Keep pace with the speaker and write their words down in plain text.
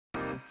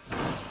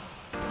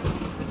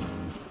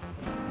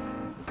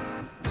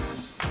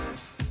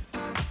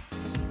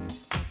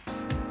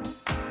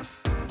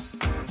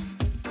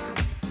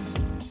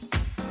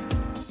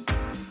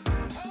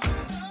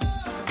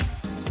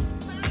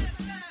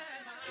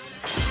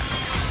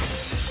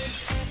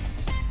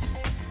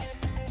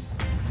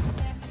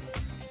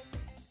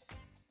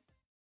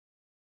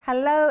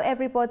Hello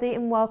everybody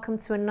and welcome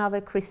to another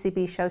Chrissy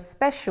B Show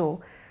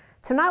special.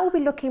 Tonight we'll be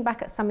looking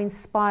back at some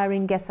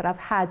inspiring guests that I've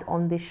had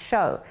on this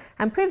show.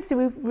 And previously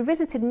we've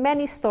revisited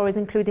many stories,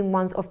 including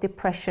ones of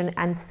depression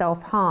and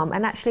self-harm,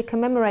 and actually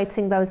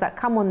commemorating those that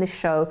come on this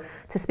show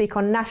to speak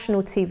on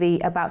national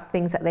TV about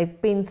things that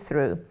they've been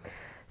through.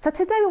 So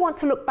today we want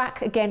to look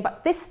back again,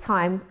 but this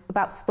time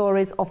about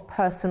stories of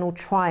personal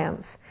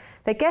triumph.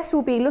 The guests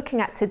we'll be looking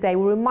at today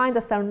will remind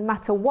us that no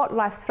matter what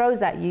life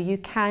throws at you, you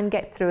can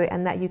get through it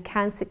and that you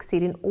can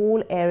succeed in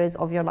all areas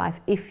of your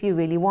life if you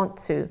really want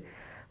to.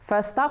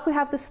 First up, we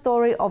have the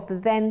story of the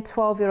then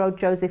 12-year-old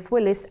Joseph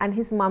Willis and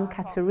his mum,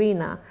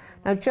 Caterina.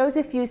 Now,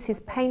 Joseph used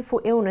his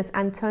painful illness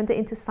and turned it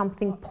into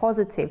something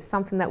positive,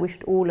 something that we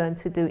should all learn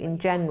to do in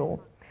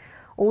general.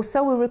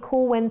 Also, we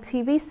recall when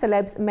TV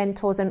celebs,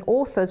 mentors and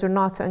authors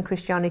Renato and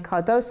Cristiane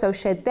Cardoso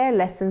shared their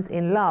lessons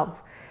in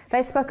love.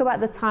 They spoke about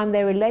the time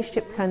their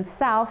relationship turned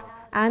south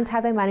and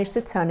how they managed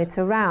to turn it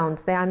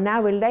around. They are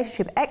now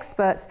relationship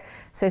experts,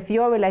 so if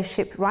your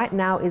relationship right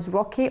now is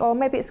rocky or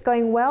maybe it's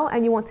going well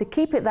and you want to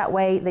keep it that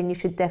way, then you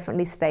should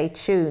definitely stay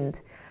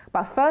tuned.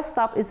 But first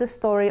up is the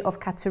story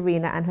of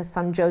Caterina and her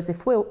son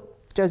Joseph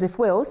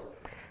Wills,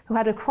 who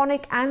had a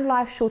chronic and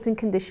life-shortening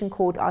condition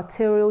called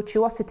arterial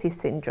tuosity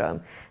syndrome.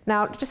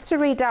 Now, just to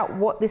read out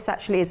what this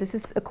actually is, this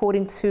is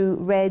according to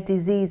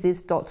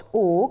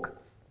rarediseases.org.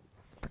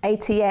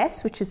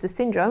 ATS, which is the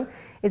syndrome,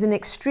 is an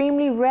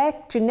extremely rare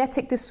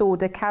genetic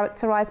disorder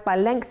characterized by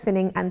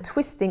lengthening and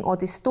twisting or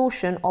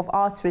distortion of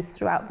arteries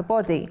throughout the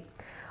body.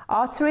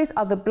 Arteries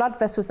are the blood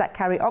vessels that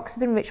carry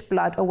oxygen-rich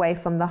blood away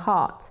from the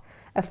heart.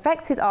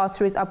 Affected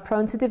arteries are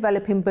prone to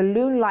developing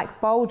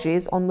balloon-like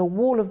bulges on the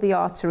wall of the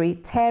artery,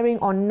 tearing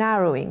or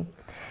narrowing.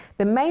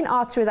 The main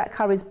artery that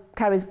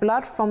carries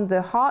blood from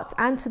the heart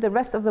and to the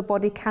rest of the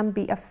body can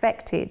be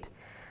affected.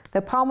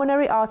 The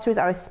pulmonary arteries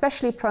are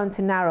especially prone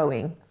to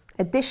narrowing.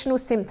 Additional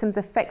symptoms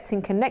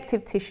affecting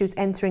connective tissues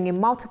entering in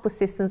multiple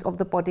systems of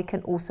the body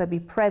can also be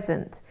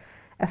present.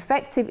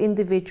 Affected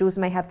individuals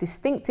may have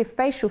distinctive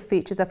facial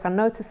features that are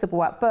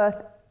noticeable at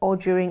birth or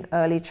during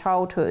early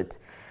childhood.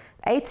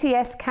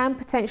 ATS can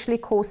potentially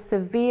cause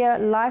severe,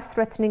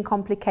 life-threatening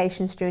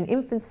complications during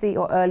infancy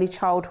or early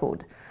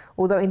childhood,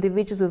 although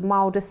individuals with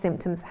milder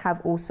symptoms have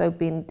also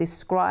been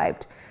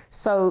described.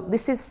 So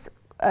this is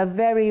a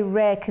very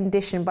rare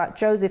condition, but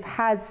Joseph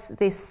has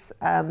this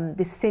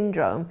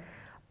syndrome.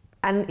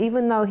 And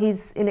even though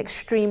he's in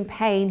extreme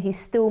pain, he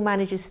still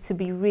manages to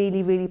be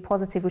really, really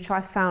positive, which I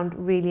found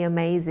really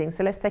amazing.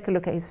 So let's take a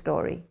look at his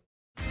story.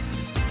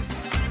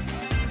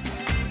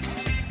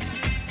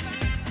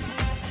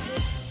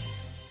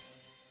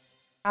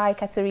 Hi,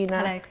 Caterina.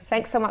 Hello, Chrissy.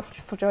 Thanks so much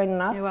for joining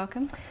us. You're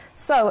welcome.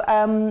 So,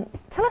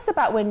 tell us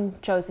about when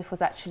Joseph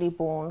was actually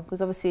born,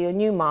 because obviously you're a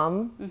new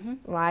mum,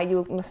 right?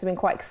 You must have been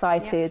quite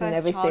excited and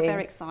everything. Child,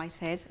 very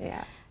excited.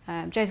 Yeah.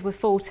 Joseph was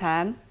full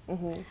term,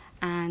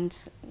 and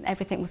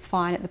everything was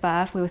fine at the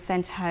birth. We were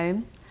sent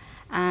home,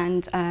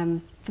 and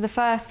for the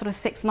first sort of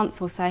 6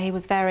 months or so, he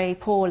was very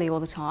poorly all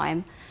the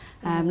time.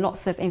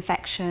 Lots of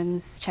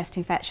infections, chest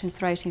infections,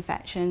 throat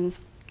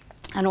infections,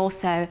 and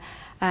also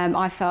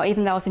I felt,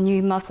 even though I was a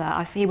new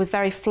mother, he was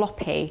very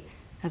floppy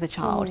as a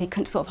child. He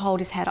couldn't sort of hold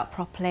his head up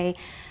properly,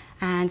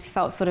 and he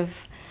felt sort of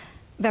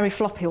very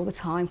floppy all the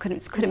time.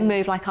 Couldn't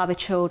move like other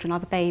children,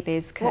 other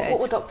babies could.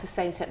 What were doctors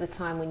saying to you at the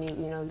time when you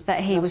know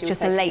that he was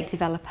just a late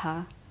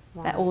developer?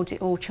 Right. That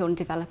all children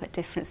develop at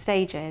different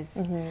stages.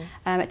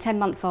 At 10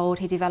 months old,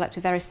 he developed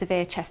a very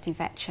severe chest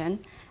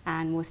infection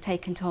and was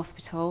taken to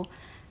hospital.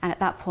 And at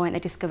that point, they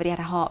discovered he had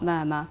a heart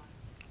murmur.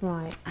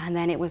 Right. And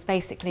then it was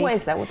basically... What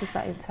is that? What does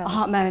that entail? A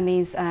heart murmur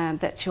means that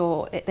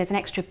there's an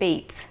extra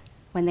beat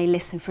when they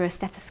listen through a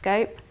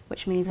stethoscope,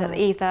 which means that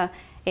either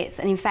it's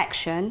an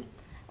infection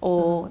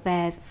or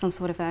there's some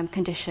sort of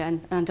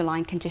condition, an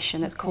underlying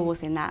condition that's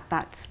causing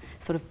that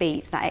sort of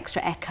beat, that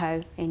extra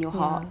echo in your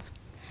heart.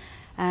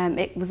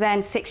 It was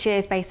then 6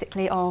 years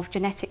basically of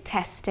genetic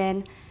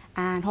testing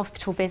and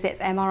hospital visits,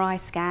 MRI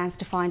scans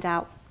to find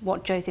out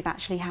what Joseph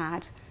actually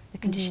had, the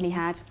condition he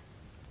had.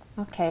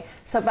 Okay,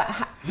 so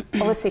but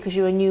obviously because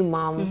you're a new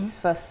mum,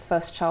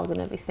 first child and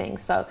everything,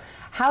 so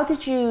how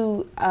did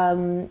you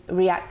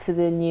react to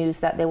the news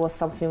that there was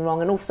something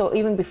wrong? And also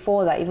even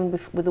before that,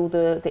 with all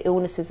the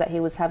illnesses that he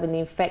was having, the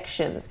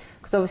infections,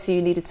 because obviously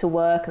you needed to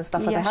work and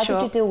stuff like that. How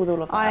did you deal with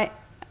all of that?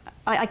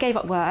 I gave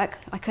up work.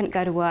 I couldn't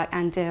go to work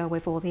and deal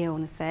with all the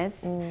illnesses.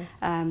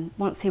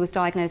 Once he was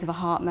diagnosed with a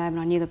heart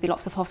murmur, I knew there'd be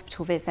lots of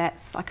hospital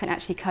visits. I couldn't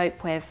actually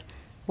cope with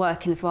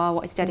working as well. I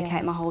wanted to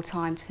dedicate my whole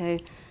time to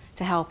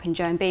helping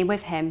Joe and being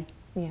with him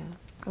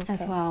as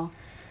well.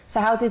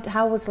 So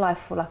how was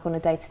life like on a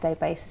day-to-day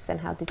basis, and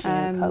how did you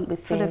cope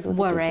with things? Full of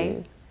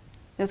worry.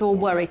 There was all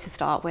worry to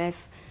start with,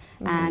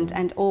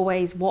 and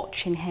always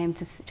watching him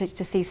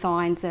to see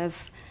signs of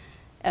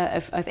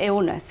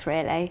illness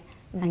really,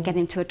 and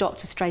getting him to a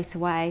doctor straight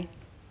away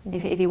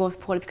if he was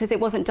poorly, because it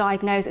wasn't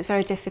diagnosed. It's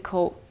very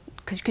difficult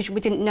because we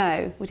didn't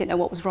know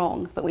what was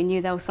wrong, but we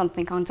knew there was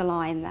something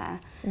underlying there.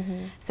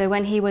 So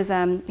when he was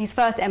his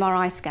first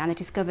MRI scan, they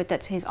discovered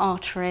that his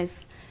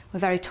arteries were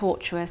very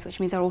tortuous, which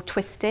means they're all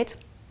twisted.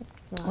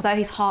 Right. Although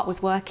his heart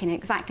was working in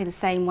exactly the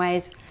same way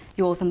as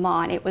yours and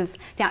mine, it was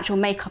the actual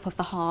makeup of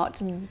the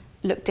heart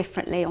looked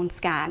differently on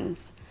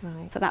scans.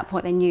 Right. So at that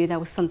point they knew there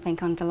was something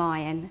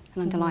underlying,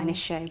 an underlying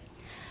issue.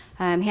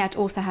 He had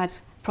also had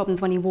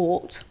problems when he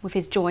walked with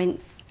his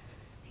joints.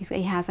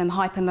 He has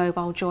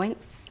hypermobile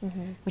joints,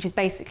 which is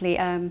basically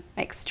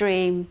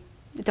extreme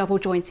double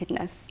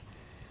jointedness.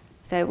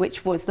 So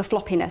which was the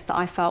floppiness that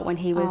I felt when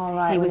he was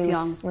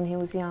young. When he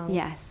was young.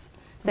 Yes.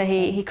 So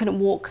he couldn't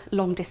walk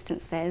long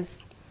distances,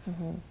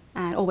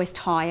 and always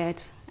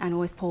tired and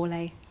always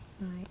poorly.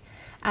 Right.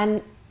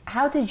 And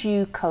how did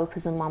you cope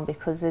as a mum?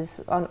 Because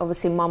there's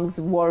obviously mums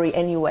worry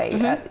anyway,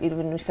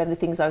 even if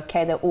everything's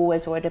okay, they're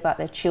always worried about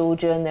their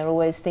children, they're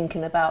always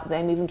thinking about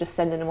them, even just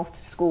sending them off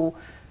to school,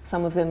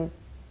 some of them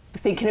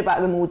thinking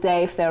about them all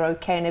day if they're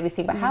okay and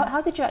everything. But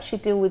how did you actually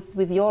deal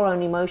with your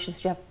own emotions?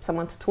 Did you have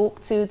someone to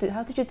talk to?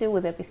 How did you deal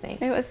with everything?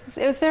 It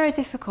was very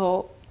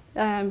difficult.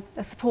 A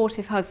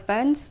supportive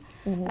husband,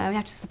 we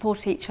had to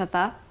support each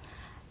other,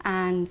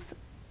 and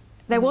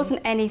there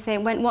wasn't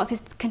anything, once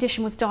his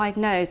condition was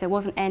diagnosed, there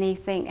wasn't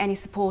any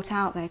support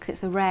out there because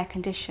it's a rare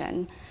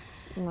condition.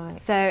 Right.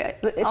 So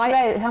it's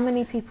rare. How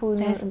many people?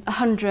 There's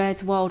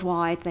 100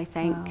 worldwide, they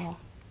think. Wow.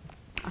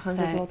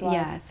 100 worldwide.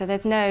 Yeah, so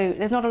there's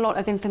not a lot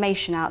of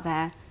information out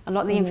there. A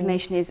lot of the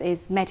information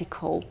is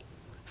medical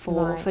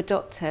for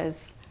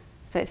doctors,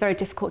 so it's very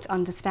difficult to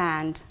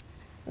understand.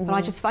 But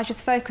I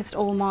just focused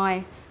all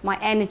my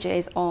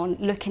energies on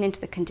looking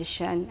into the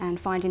condition and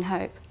finding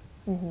hope.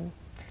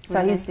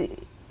 So really.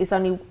 He's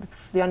only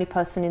the only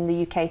person in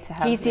the UK to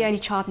have He's this. the only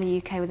child in the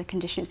UK with a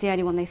condition. It's the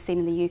only one they've seen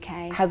in the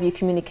UK. Have you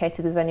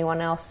communicated with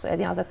anyone else,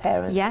 any other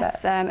parents?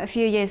 Yes, a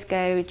few years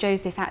ago,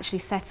 Joseph actually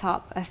set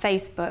up a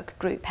Facebook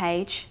group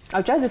page.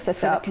 Oh, Joseph set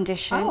it up? For the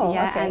condition,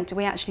 and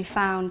we actually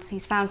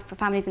he's found for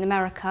families in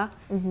America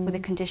with the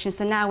condition.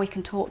 So now we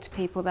can talk to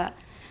people that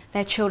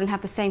their children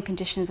have the same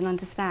conditions and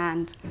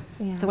understand.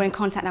 Yeah. So we're in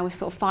contact now with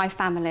sort of 5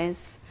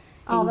 families.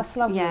 Oh, that's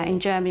lovely. Yeah, in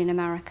Germany and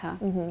America.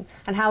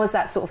 And how is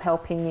that sort of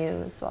helping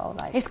you as well?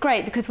 Like, it's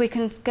great because we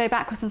can go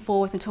backwards and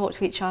forwards and talk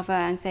to each other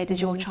and say,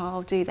 did your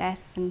child do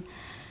this? And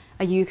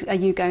are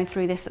you going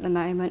through this at the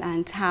moment?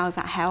 And how has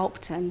that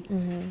helped?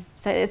 And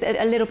so it's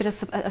a little bit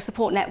of a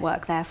support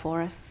network there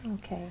for us.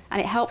 Okay. And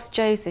it helps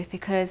Joseph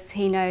because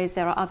he knows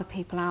there are other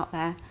people out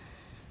there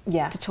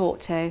to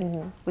talk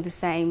to with the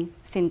same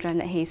syndrome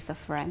that he's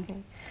suffering. Okay.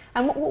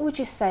 And what would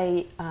you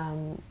say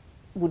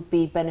would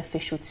be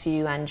beneficial to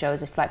you and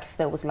Joseph? Like if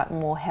there was like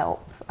more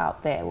help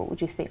out there, what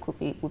would you think would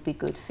be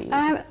good for you?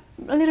 A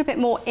little bit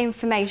more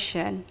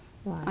information,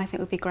 Right. I think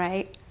would be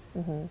great,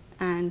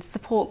 and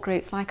support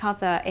groups like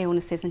other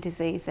illnesses and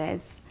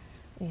diseases.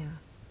 Yeah.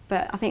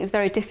 But I think it's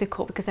very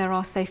difficult because there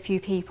are so few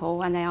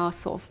people and they are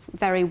sort of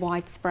very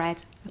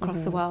widespread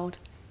across the world.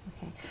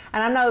 Okay.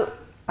 And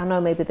I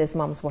know maybe there's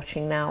mums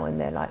watching now and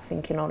they're like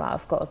thinking, oh, like,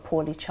 I've got a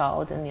poorly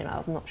child and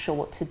I'm not sure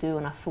what to do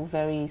and I feel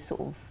very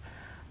sort of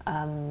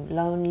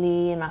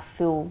lonely and I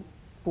feel,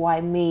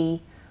 why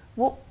me?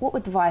 What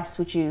advice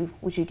would you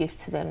give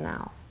to them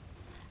now?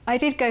 I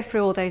did go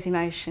through all those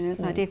emotions.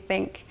 I did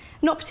think,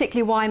 not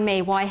particularly why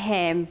me, why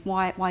him,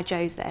 why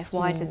Joseph,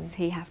 why does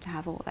he have to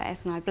have all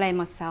this? And I blame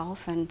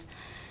myself and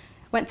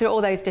went through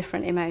all those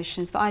different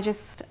emotions. But I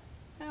just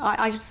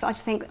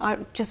think I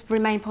just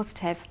remain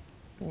positive.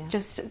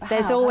 Yeah.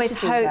 There's always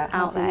hope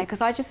out there,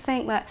 because I just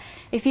think that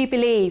if you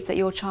believe that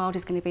your child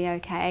is going to be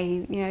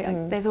okay,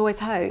 there's always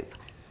hope.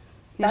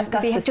 Just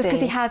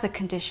because he has a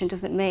condition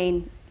doesn't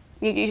mean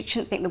you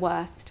shouldn't think the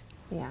worst.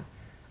 Yeah,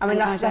 I mean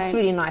that's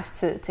really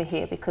nice to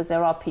hear, because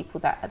there are people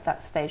that at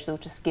that stage they'll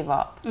just give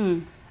up.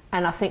 And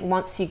I think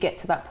once you get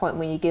to that point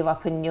when you give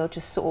up and you're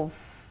just sort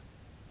of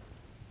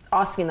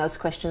asking those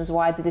questions,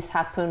 why did this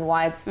happen?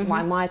 Why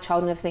my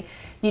child and everything?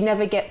 You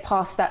never get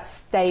past that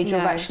stage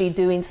of actually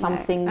doing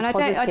something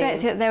positive. I don't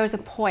think there is a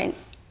point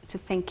to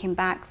thinking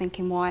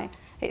why.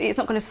 It's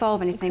not going to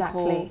solve anything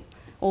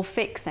or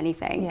fix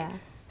anything. Yeah.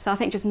 So I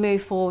think just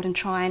move forward and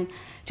try and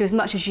do as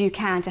much as you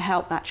can to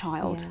help that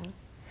child. Yeah.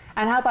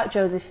 And how about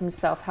Joseph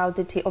himself? How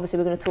did he, obviously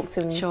we're going to talk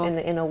to him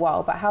in a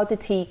while, but how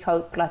did he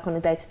cope like on a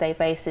day-to-day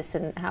basis,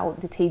 and how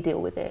did he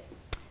deal with it?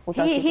 Or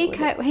does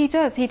he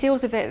does. He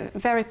deals with it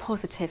very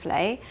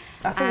positively.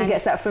 I think he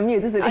gets that from you,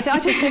 doesn't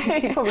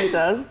he? He probably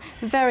does.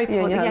 Very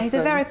positive. Yeah, he's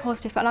a very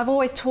positive, and I've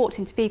always taught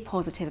him to be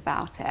positive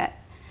about it.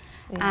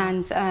 Yeah.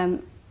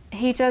 And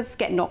he does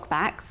get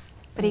knockbacks,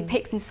 but he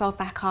picks himself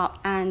back up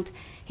and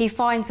he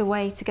finds a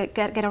way to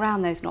get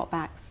around those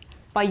knockbacks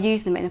by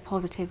using them in a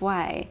positive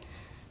way.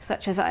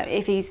 Such as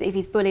if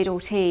he's bullied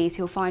or teased,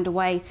 he'll find a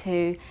way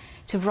to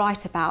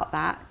write about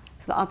that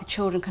so that other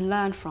children can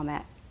learn from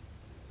it.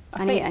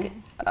 I think,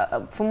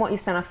 from what you're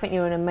saying, I think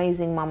you're an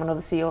amazing mum, and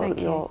obviously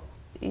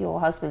your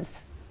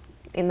husband's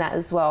in that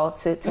as well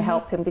to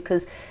help him,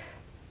 because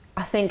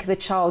I think the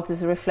child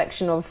is a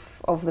reflection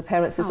of the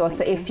parents as well.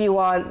 So if you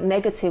are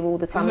negative all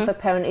the time, if a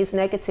parent is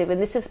negative,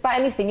 and this is about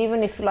anything,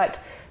 even if like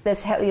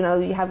there's, you know,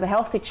 you have a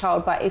healthy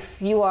child, but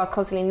if you are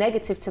constantly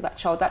negative to that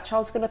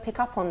child's going to pick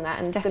up on that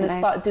and it's going to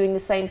start doing the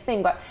same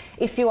thing. But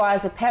if you are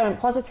as a parent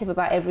positive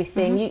about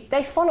everything,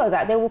 they follow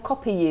that, they will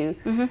copy you.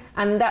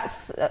 And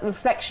that's a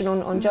reflection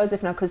on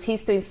Joseph now, because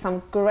he's doing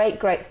some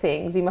great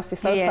things. You must be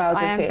so proud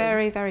of him. I am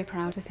very, very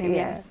proud of him,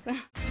 yes.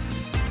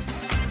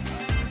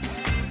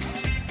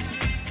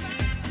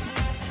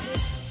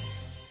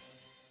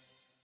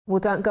 Well,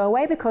 don't go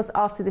away, because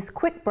after this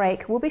quick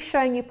break, we'll be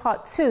showing you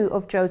part 2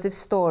 of Joseph's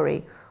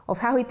story, of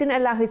how he didn't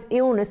allow his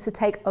illness to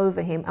take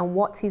over him and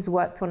what he's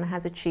worked on and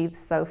has achieved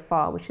so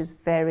far, which is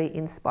very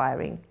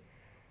inspiring.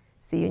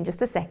 See you in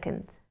just a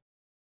second.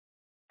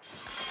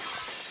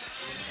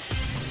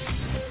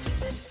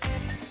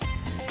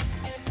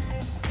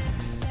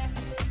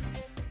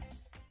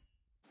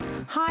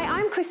 Hi,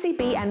 I'm Chrissy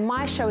B, and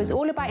my show is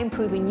all about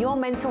improving your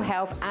mental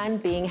health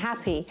and being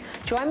happy.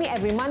 Join me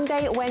every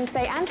Monday,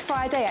 Wednesday and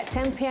Friday at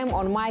 10 p.m.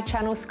 on my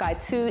channel Sky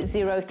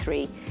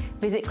 203.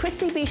 Visit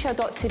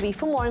chrissybshow.tv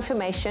for more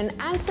information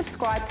and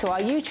subscribe to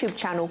our YouTube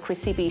channel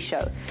Chrissy B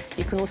Show.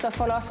 You can also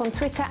follow us on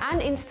Twitter and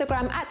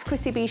Instagram at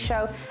Chrissy B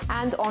Show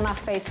and on our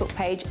Facebook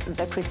page,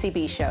 The Chrissy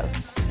B Show.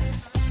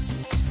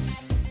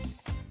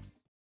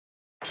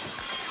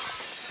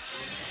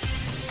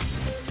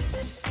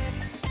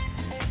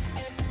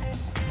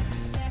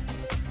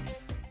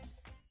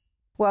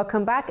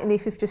 Welcome back, and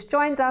if you've just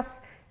joined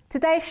us,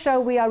 today's show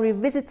we are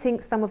revisiting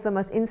some of the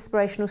most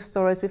inspirational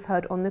stories we've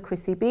heard on the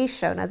Chrissy B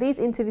Show. Now, these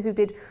interviews we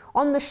did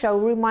on the show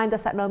remind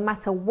us that no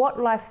matter what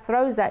life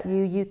throws at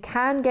you, you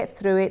can get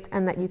through it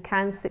and that you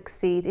can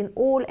succeed in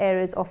all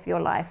areas of your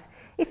life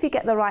if you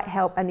get the right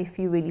help and if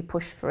you really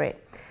push for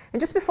it. And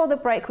just before the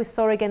break, we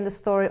saw again the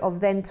story of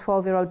then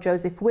 12-year-old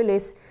Joseph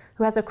Willis,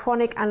 who has a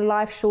chronic and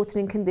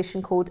life-shortening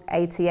condition called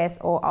ATS,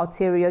 or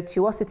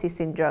arteriotuosity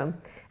syndrome,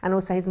 and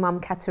also his mum,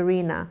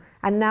 Caterina.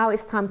 And now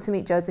it's time to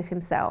meet Joseph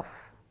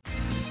himself. Thank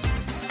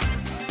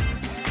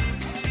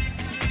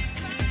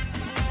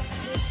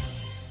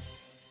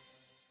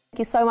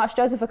you so much,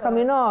 Joseph, for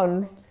coming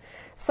on.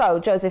 So,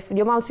 Joseph,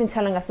 your mum's been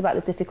telling us about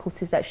the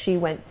difficulties that she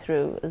went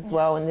through as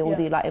well, and all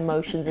the like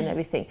emotions and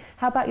everything.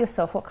 How about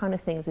yourself? What kind of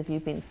things have you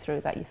been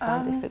through that you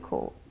found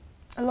difficult?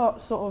 A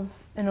lot, sort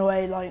of, in a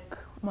way, like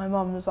my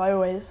mum's. I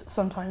always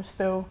sometimes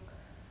feel,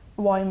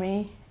 why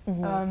me?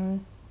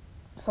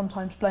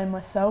 Sometimes blame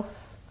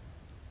myself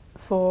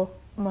for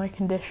my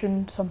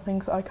condition, some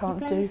things that I can't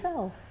do. Blame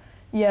yourself?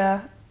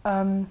 Yeah,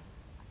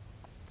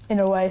 in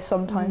a way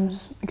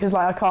sometimes, because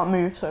like I can't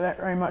move so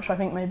very much. I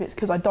think maybe it's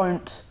because I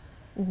don't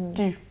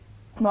do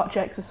much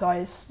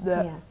exercise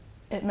that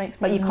it makes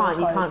me. But you can't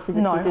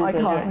physically do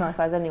the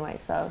exercise anyway,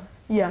 so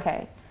yeah.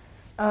 Okay.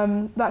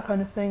 That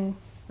kind of thing.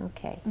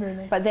 Okay.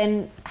 Really. But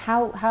then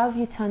how have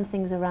you turned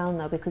things around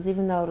though? Because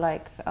even though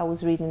like I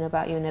was reading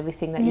about you and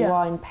everything, that you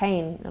are in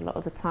pain a lot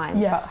of the time.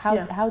 Yes,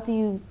 but how do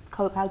you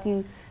cope? How do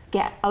you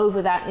get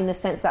over that, in the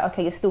sense that,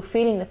 okay, you're still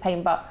feeling the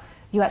pain, but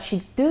you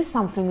actually do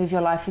something with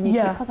your life and you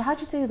keep, how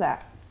do you do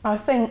that? I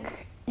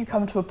think you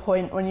come to a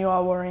point when you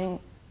are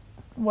worrying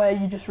where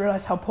you just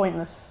realise how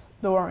pointless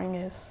the worrying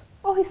is.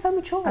 Oh, he's so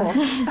mature.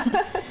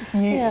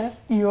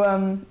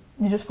 You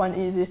just find it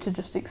easier to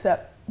just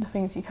accept the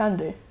things you can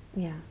do.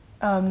 Yeah.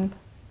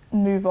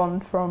 Move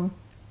on from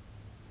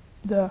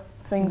the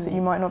things that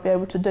you might not be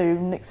able to do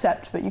and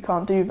accept that you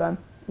can't do them.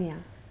 Yeah.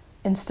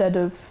 Instead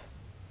of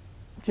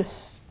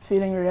just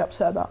feeling really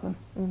upset about them.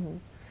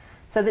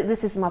 So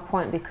this is my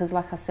point, because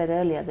like I said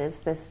earlier,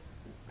 there's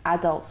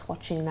adults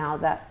watching now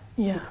that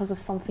because of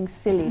something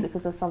silly,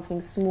 because of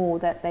something small,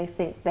 that they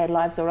think their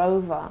lives are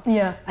over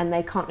and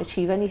they can't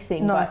achieve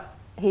anything. No. But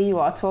here you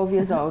are, 12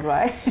 years old,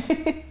 right?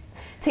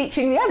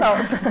 Teaching the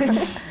adults.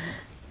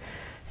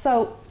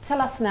 So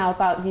tell us now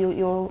about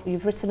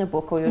you've written a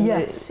book, or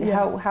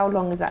how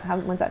long is that?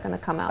 When's that going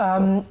to come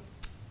out?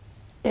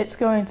 It's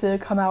going to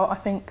come out, I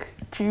think,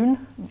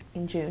 June.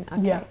 In June,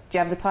 okay. Yeah. Do you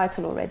have the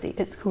title already?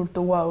 It's called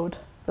The World.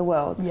 The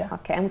World, yeah.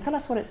 Okay, and tell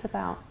us what it's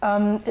about.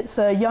 It's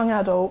a young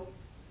adult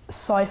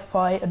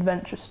sci-fi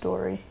adventure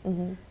story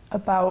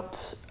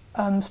about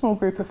a small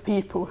group of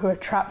people who are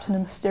trapped in a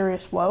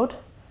mysterious world,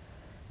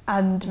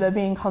 and they're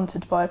being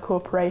hunted by a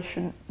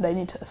corporation. They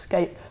need to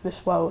escape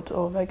this world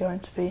or they're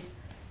going to be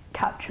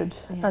captured,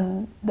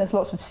 and there's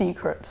lots of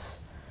secrets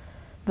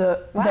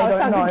that they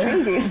don't know,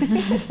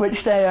 intriguing.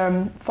 which they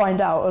find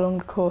out along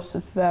the course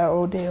of their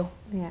ordeal.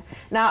 Yeah.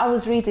 Now, I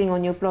was reading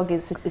on your blog,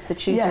 it's a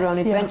choose your own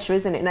adventure,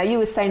 isn't it? Now, you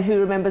were saying who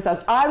remembers those.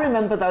 I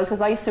remember those because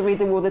I used to read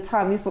them all the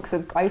time. These books,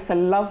 I used to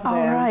love them. Oh,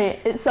 right.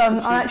 It's I'm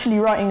actually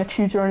writing a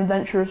choose your own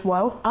adventure as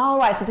well. Oh,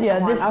 right, it's a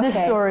different one. This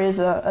story is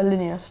a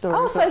linear story.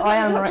 Oh, so it's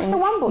not just the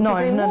one book, you're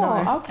doing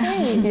more.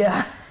 Okay.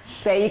 Yeah.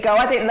 There you go.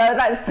 I didn't know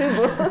that. It's 2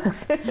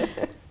 books.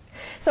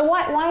 So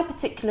why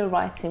particular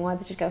writing? Why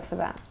did you go for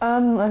that?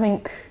 I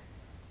think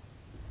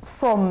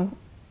from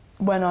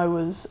when I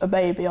was a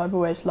baby, I've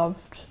always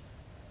loved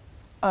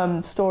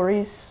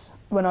stories.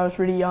 When I was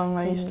really young,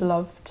 I used to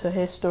love to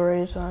hear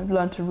stories, and I've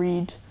learned to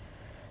read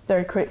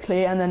very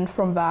quickly, and then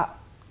from that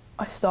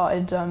I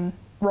started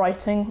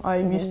writing. I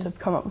used to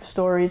come up with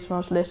stories when I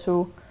was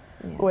little,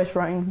 always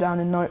writing down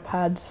in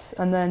notepads,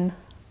 and then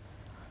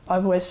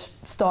I've always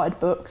started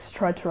books,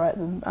 tried to write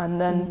them, and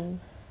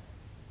then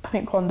I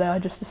think one day I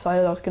just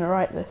decided I was going to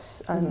write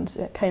this, and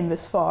it came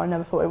this far. I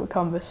never thought it would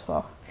come this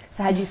far.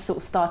 So had you sort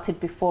of started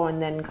before and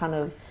then kind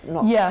of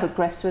not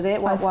progressed with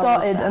it? I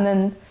started and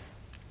then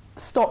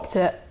stopped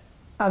it,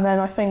 and then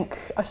I think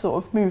I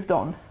sort of moved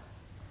on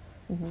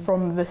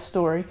from this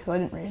story because I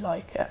didn't really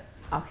like it.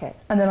 Okay.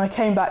 And then I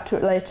came back to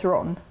it later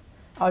on.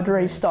 I'd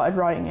already started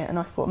writing it, and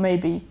I thought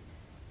maybe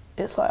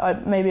it's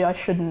like maybe I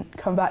shouldn't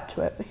come back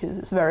to it because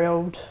it's a very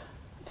old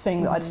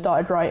thing that I'd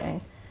started writing.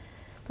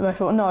 But I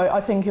thought, no,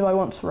 I think if I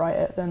want to write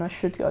it, then I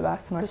should go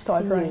back, and I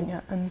started writing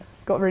it and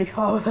got really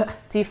far with it.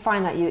 Do you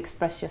find that you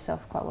express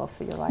yourself quite well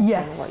through your writing?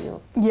 Yes.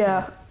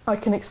 Yeah, I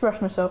can express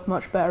myself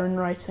much better in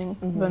writing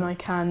than I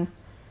can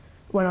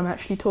when I'm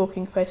actually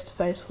talking face to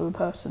face with a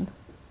person.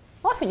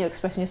 Well, I think you're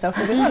expressing yourself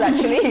really well,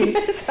 actually.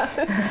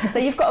 So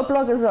you've got a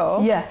blog as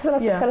well? Yes.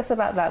 Tell us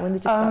about that. When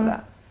did you start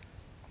that?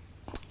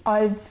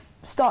 I've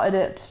started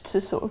it to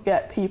sort of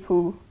get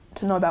people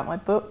to know about my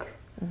book.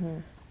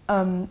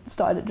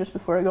 Started it just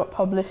before it got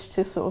published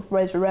to sort of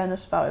raise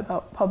awareness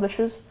about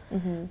publishers.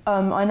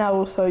 I now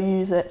also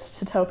use it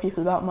to tell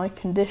people about my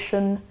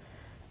condition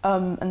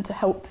and to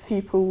help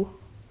people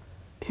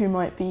who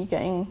might be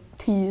getting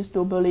teased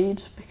or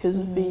bullied because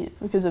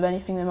of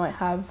anything they might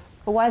have.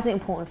 But why is it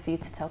important for you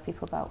to tell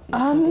people about your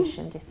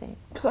condition, do you think?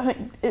 Because I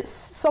think it's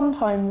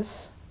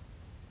sometimes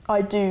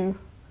I do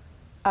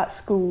at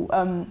school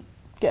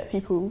get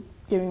people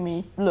giving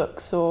me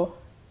looks or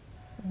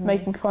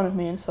making fun of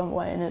me in some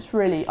way, and it's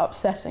really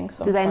upsetting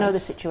sometimes. Do they know the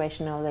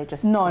situation, or are they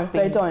just No, just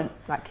being they don't.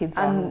 Like kids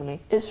are normally?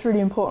 It's really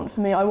important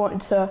for me. I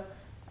wanted to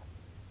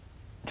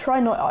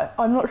try not...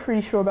 I'm not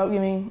really sure about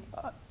giving...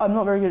 I'm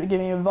not very good at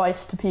giving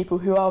advice to people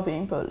who are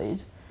being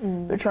bullied,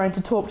 but trying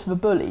to talk to the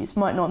bullies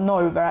might not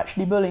know they're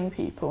actually bullying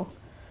people,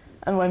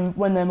 and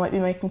when they might be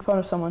making fun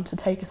of someone, to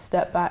take a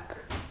step back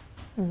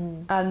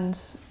and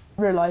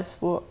realise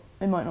what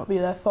it might not be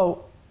their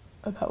fault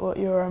about what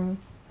you're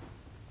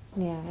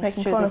yeah, it's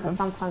making true, fun of because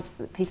them.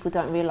 sometimes people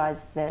don't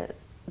realise the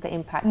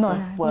impact No,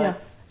 of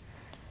words.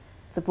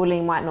 The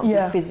bullying might not be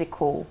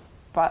physical,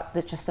 but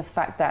just the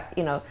fact that,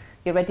 you know,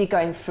 you're already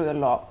going through a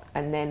lot,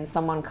 and then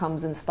someone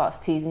comes and starts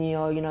teasing you,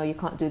 or, you know, you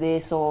can't do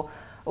this, or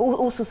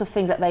all sorts of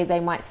things that they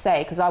might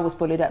say, because I was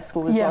bullied at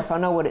school as well, so I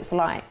know what it's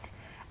like.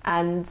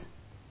 And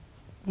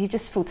you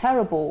just feel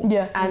terrible.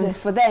 Yeah, and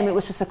for them, it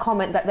was just a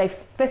comment that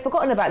they've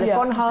forgotten about. They've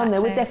gone home,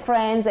 they're with their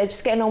friends, they're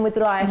just getting on with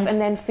life,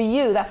 and then for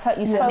you, that's hurt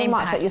you so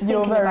much that you're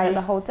thinking about it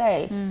the whole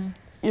day.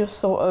 You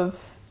sort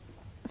of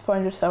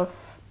find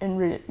yourself in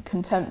really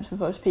contempt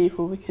with those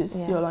people,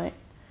 because you're like,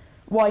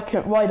 why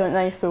don't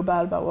they feel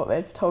bad about what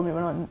they've told me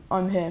when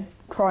I'm here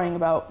crying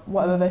about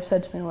whatever they've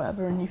said to me or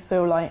whatever, and you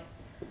feel like,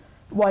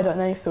 why don't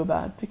they feel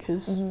bad?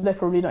 Because they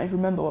probably don't even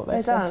remember what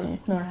they said to you.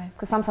 No,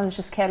 because sometimes it's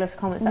just careless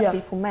comments that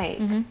people make.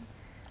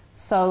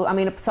 So I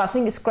mean, so I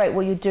think it's great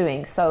what you're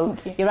doing. So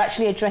you're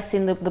actually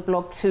addressing the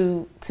blog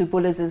to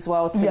bullies as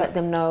well, to let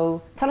them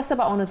know. Tell us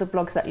about one of the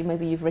blogs that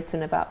you've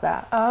written about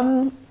that.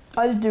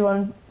 I did do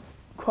one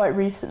quite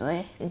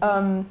recently.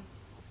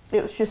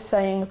 It was just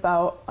saying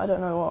about, I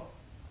don't know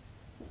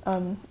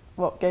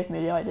what gave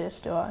me the idea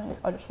to do it.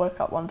 I just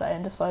woke up one day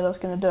and decided I was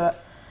going to do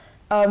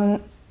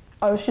it.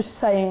 I was just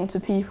saying to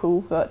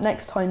people that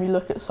next time you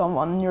look at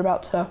someone and you're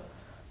about to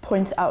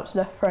point it out to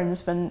their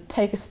friends, then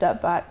take a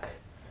step back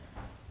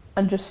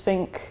and just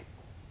think,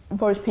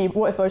 what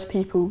if those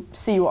people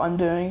see what I'm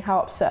doing? How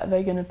upset are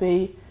they going to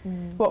be?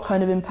 What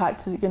kind of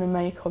impact is it going to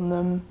make on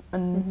them?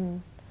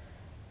 And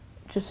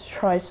just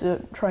trying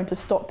to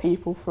stop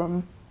people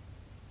from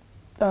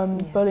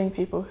bullying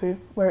people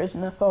where it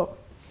isn't their fault.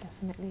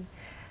 Definitely.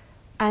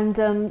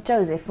 And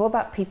Joseph, what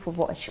about people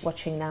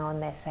watching now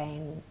and they're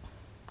saying,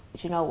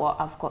 do you know what,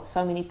 I've got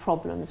so many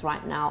problems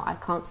right now, I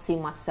can't see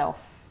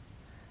myself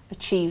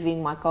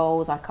achieving my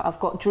goals, I've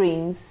got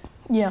dreams,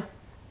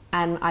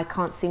 and I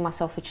can't see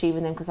myself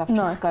achieving them because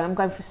I'm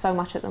going through so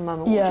much at the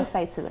moment. What would you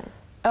say to them?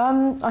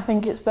 I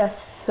think it's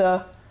best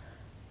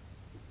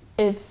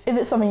if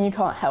it's something you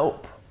can't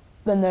help,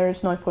 then there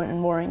is no point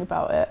in worrying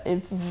about it.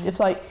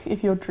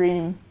 If your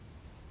dream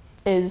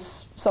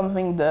is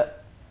something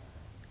that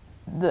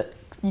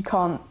you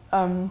can't,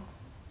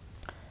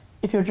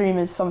 if your dream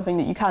is something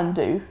that you can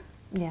do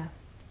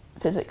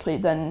physically,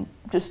 then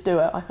just do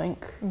it, I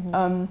think,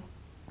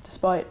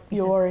 despite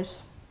your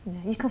worries. Yeah,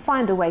 you can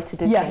find a way to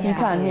do things. things. You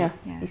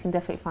can, You can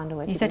definitely find a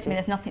way to do You said to me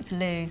there's nothing to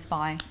lose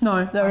by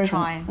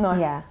trying. No.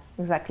 Yeah,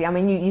 exactly. I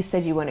mean, you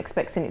said you weren't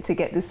expecting it to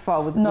get this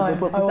far with the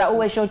book. Was that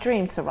always your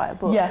dream, to write a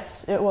book?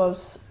 Yes, it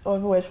was.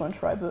 I've always wanted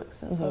to write books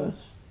since I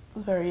was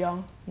very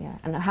young. Yeah,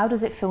 and how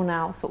does it feel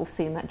now, sort of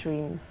seeing that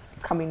dream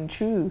coming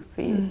true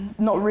for you?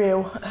 Not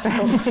real.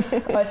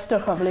 I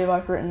still can't believe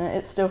I've written it.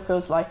 It still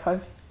feels like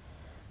I'm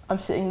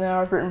sitting there,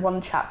 I've written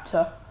one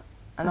chapter,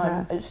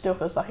 and it still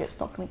feels like it's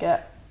not going to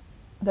get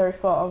very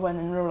far, when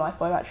in real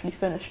life I've actually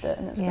finished it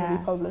and it's going to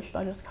be published.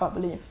 I just can't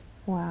believe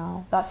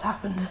Wow. that's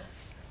happened.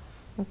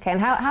 Okay,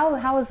 and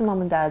how has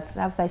mum and dad,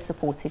 have they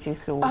supported you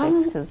through all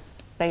this?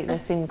 Because they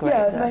seem great.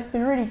 Yeah, they've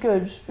been really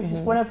good, because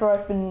whenever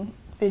I've been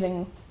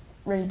feeling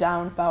really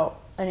down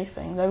about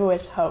anything, they've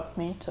always helped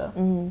me to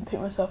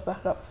pick myself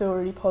back up, feel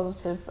really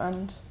positive,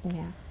 and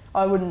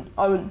I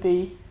wouldn't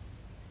be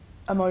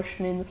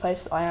emotionally in the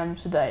place that I am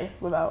today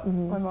without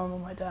my mum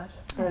and my dad,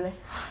 really.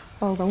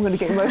 Oh, I'm going to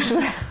get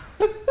emotional.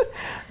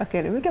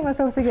 Okay, let me get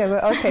myself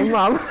together. Okay,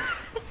 Mum.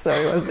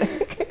 Sorry, one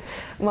sec.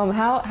 Mum,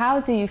 how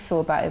do you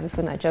feel about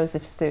everything that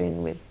Joseph's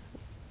doing with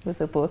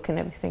the book and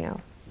everything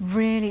else?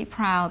 Really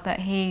proud that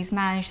he's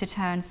managed to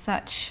turn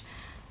such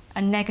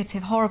a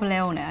negative, horrible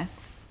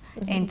illness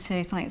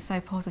into something so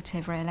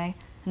positive, really,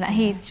 and that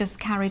he's just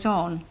carried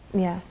on.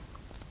 Yeah.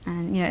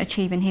 And, you know,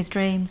 achieving his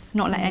dreams,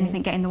 not letting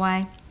anything get in the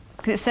way.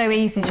 Because it's so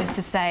easy just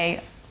to say,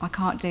 I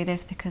can't do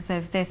this because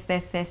of this,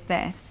 this, this,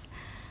 this.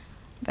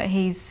 But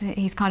he's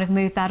kind of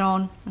moved that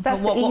on. And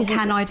That's thought, what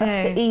can I do?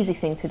 That's the easy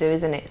thing to do,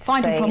 isn't it?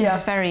 Finding problems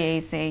is very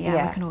easy.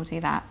 Yeah, we can all do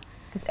that.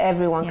 Because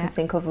everyone can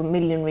think of a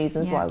million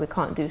reasons why we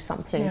can't do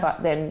something,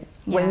 but then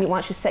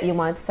once you set your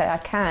mind to say I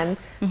can,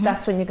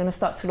 that's when you're going to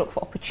start to look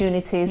for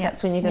opportunities.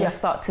 That's when you're going to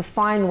start to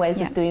find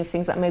ways of doing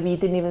things that maybe you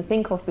didn't even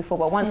think of before.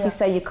 But once you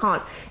say you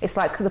can't, it's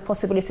like the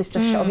possibilities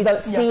just shut off. You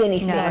don't see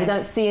anything. You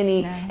don't see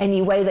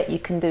any way that you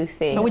can do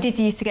things. But we did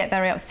used to get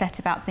very upset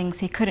about things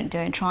he couldn't do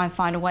and try and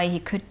find a way he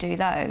could do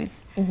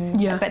those.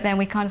 But then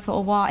we kind of thought,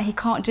 well, why he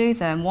can't do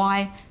them?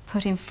 Why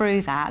put him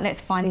through that? Let's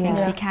find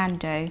things he can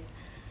do.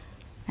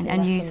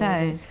 And use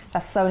those.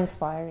 That's so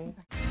inspiring.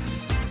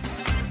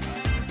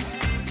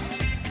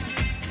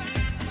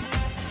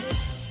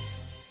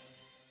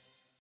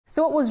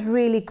 So what was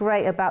really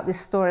great about this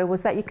story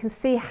was that you can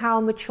see how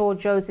mature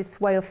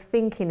Joseph's way of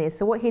thinking is.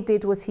 So what he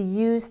did was he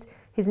used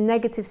his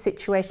negative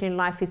situation in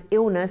life, his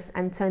illness,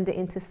 and turned it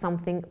into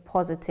something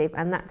positive.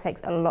 And that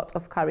takes a lot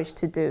of courage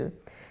to do.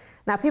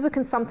 Now, people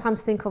can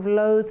sometimes think of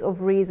loads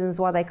of reasons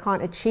why they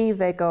can't achieve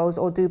their goals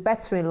or do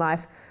better in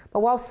life.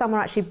 But while some are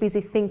actually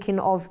busy thinking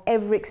of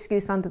every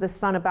excuse under the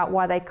sun about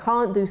why they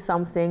can't do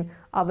something,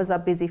 others are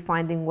busy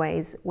finding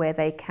ways where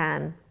they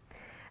can.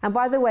 And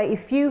by the way,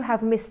 if you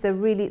have missed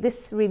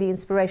this really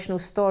inspirational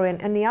story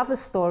and any other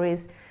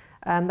stories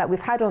that we've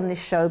had on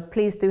this show,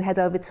 please do head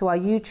over to our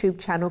YouTube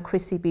channel,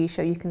 Chrissy B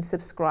Show. You can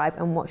subscribe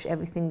and watch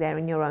everything there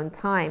in your own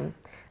time.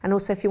 And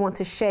also, if you want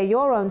to share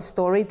your own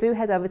story, do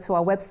head over to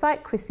our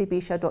website,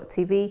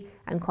 chrissybshow.tv,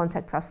 and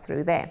contact us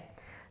through there.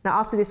 Now,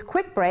 after this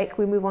quick break,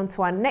 we move on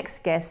to our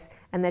next guest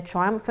and their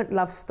triumphant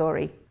love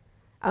story,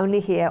 only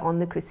here on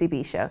The Chrissy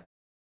B Show.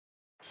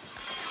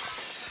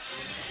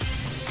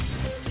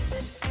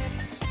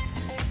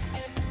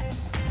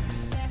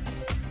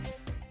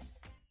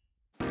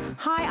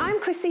 Hi, I'm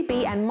Chrissy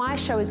B, and my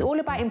show is all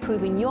about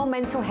improving your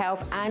mental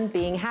health and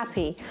being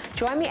happy.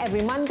 Join me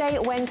every Monday,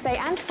 Wednesday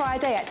and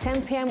Friday at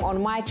 10 p.m.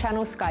 on my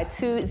channel Sky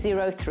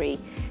 203.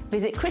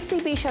 Visit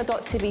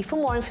chrissybshow.tv for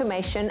more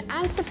information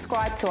and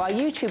subscribe to our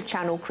YouTube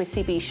channel,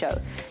 Chrissy B Show.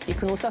 You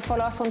can also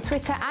follow us on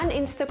Twitter and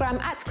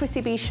Instagram at Chrissy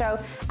B Show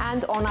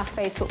and on our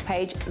Facebook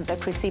page, The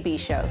Chrissy B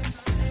Show.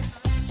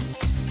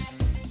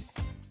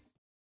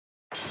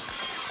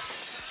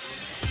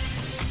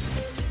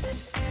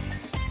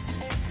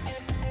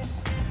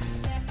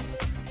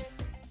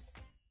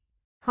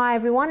 Hi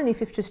everyone, and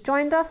if you've just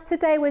joined us,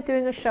 today we're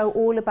doing a show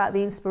all about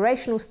the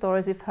inspirational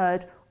stories we've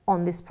heard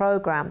on this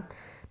program.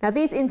 Now,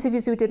 these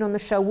interviews we did on the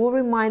show will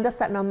remind us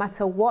that no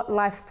matter what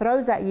life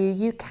throws at you,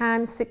 you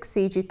can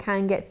succeed, you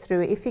can get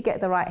through it if you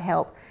get the right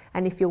help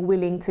and if you're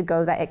willing to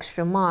go that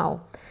extra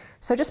mile.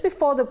 So just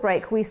before the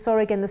break, we saw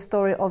again the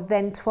story of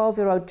then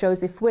 12-year-old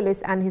Joseph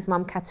Willis and his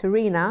mum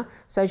Caterina.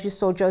 So as you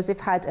saw,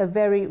 Joseph had a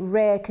very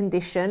rare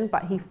condition,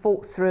 but he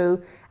fought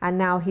through, and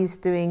now he's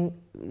doing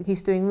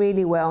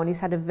really well, and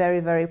he's had a very,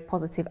 very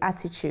positive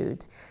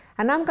attitude.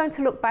 And I'm going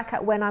to look back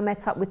at when I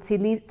met up with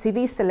TV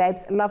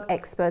celebs, love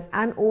experts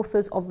and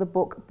authors of the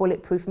book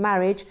Bulletproof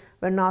Marriage,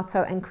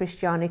 Renato and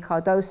Cristiane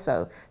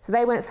Cardoso. So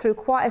they went through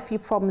quite a few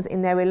problems in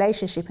their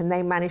relationship and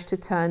they managed to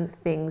turn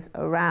things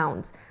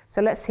around.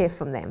 So let's hear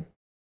from them.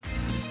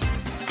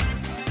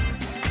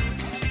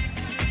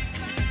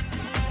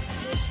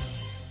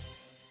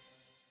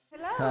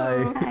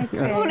 Hi. Hi,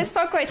 Chris. Oh, it's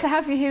so great to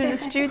have you here in the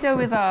studio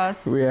with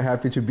us. We are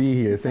happy to be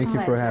here. Thank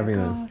you for having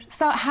us.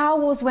 So how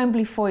was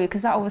Wembley for you?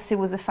 Because that obviously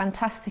was a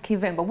fantastic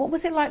event, but what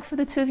was it like for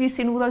the two of you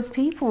seeing all those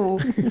people?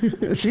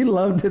 She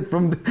loved it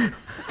from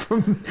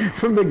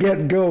the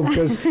get-go,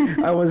 because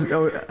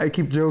I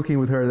keep joking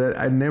with her that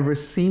I'd never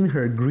seen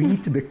her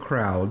greet the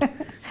crowd.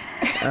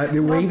 The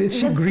way that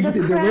she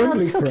greeted the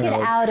Wembley crowd. Took it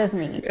out of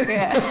me.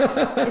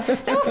 Yeah. It's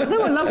just, they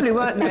were lovely,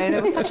 weren't they?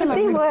 They were such a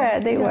lovely...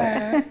 They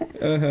were.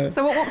 Uh-huh.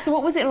 So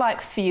what was it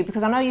like for you?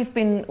 Because I know you've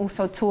been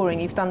also touring,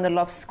 you've done the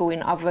Love School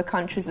in other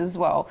countries as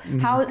well. Mm-hmm.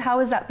 How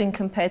has that been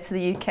compared to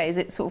the UK? Is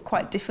it sort of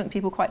quite different,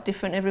 people quite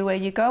different everywhere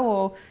you go,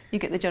 or you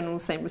get the general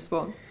same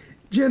response?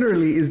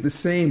 Generally is the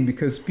same,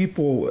 because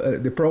people,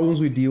 the problems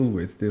we deal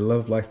with, the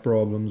love life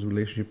problems,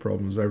 relationship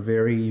problems, are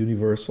very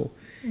universal.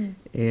 Mm.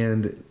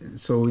 And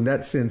so in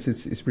that sense,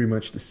 it's pretty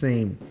much the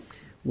same.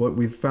 what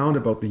we found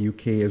about the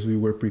UK as we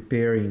were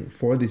preparing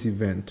for this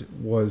event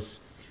was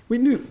we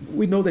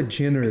know that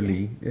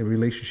generally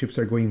relationships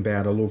are going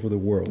bad all over the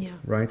world,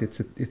 right? It's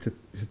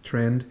a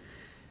trend,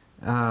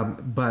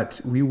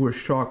 but we were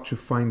shocked to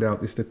find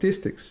out the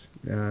statistics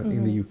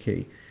in the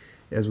UK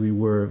as we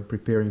were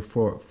preparing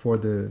for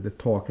the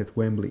talk at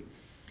Wembley,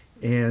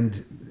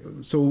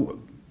 and so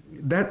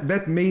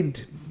that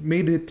made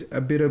it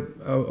a bit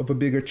of a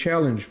bigger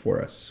challenge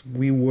for us.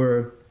 We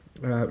were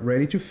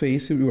ready to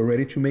face it. We were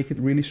ready to make it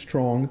really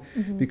strong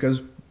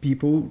because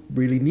people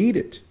really need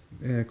it,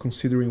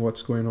 considering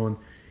what's going on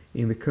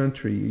in the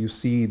country. You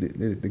see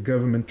the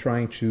government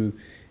trying to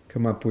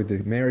come up with the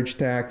marriage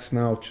tax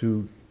now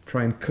to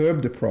try and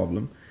curb the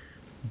problem,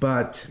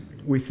 but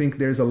we think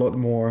there's a lot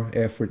more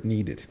effort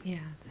needed. Yeah,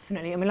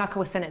 definitely. I mean, like I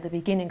was saying at the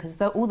beginning,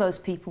 because all those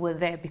people were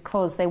there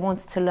because they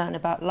wanted to learn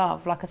about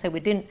love. Like I said, we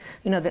didn't,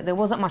 there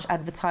wasn't much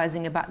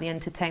advertising about the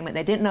entertainment.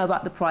 They didn't know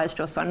about the prize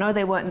draw, so I know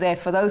they weren't there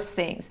for those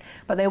things,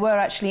 but they were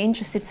actually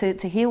interested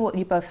to hear what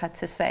you both had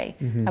to say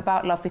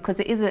about love, because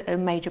it is a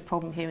major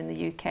problem here in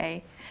the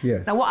UK.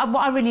 Yes. Now, what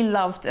I really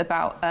loved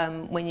about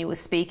when you were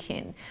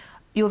speaking,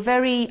 you're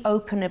very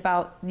open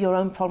about your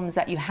own problems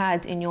that you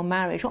had in your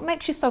marriage. What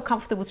makes you so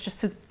comfortable just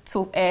to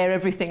sort of air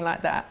everything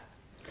like that?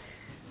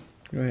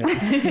 Go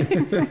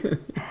ahead.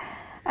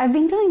 I've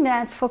been doing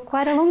that for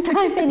quite a long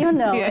time, and you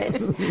know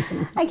Yes. it.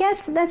 I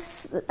guess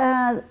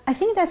I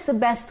think that's the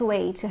best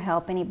way to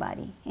help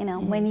anybody.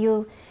 When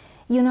you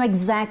know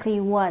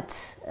exactly what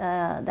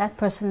that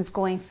person is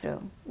going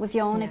through. With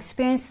your own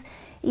experience,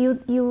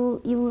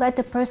 you let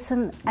the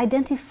person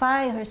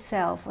identify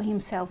herself or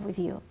himself with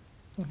you.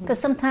 Because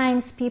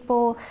sometimes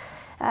people,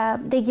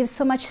 they give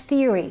so much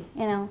theory,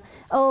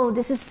 oh,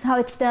 this is how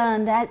it's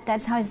done,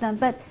 that's how it's done.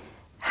 But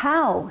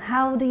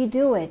how do you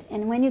do it?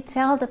 And when you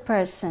tell the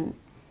person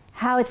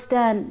how it's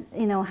done,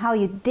 how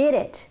you did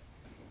it,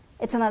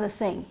 it's another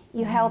thing.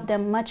 You help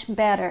them much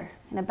better,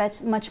 in a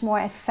much more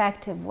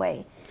effective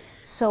way.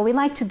 So we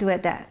like to do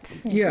it that.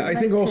 Yeah, I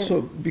think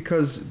also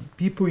because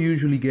people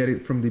usually get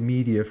it from the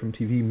media, from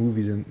TV,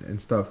 movies and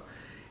stuff.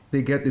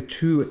 They get the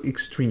two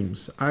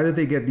extremes. Either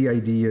they get the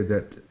idea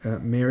that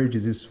marriage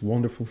is this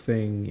wonderful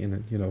thing,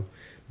 and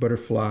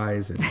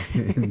butterflies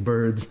and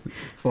birds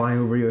flying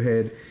over your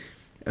head,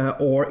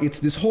 or it's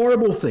this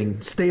horrible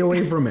thing. Stay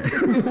away from it.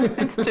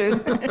 That's true.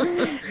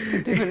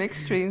 Two different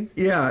extremes.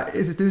 Yeah,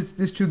 it's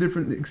these two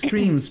different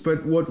extremes.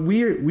 But what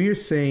we're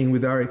saying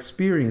with our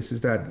experience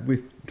is that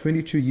with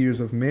 22 years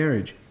of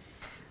marriage,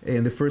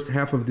 in the first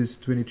half of this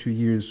 22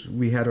 years,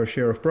 we had our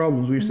share of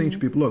problems. We were saying to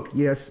people, look,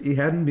 yes, it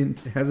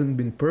hasn't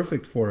been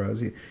perfect for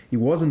us. It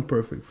wasn't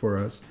perfect for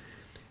us.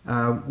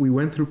 We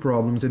went through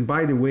problems. And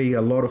by the way,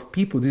 a lot of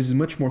people, this is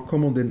much more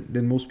common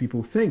than most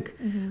people think.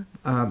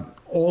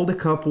 All the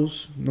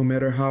couples, no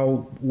matter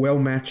how well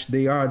matched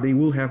they are, they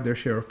will have their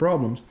share of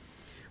problems.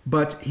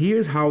 But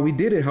here's how we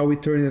did it, how we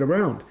turned it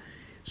around.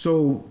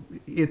 So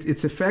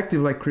it's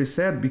effective, like Chris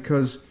said,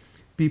 because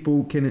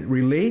people can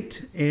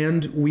relate,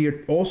 and we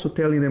are also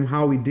telling them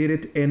how we did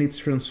it, and it's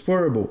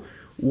transferable.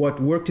 What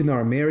worked in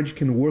our marriage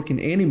can work in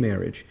any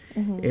marriage,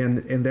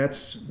 and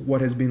that's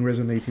what has been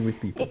resonating with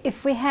people.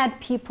 If we had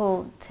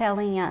people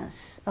telling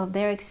us of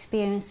their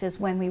experiences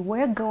when we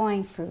were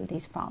going through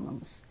these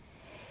problems,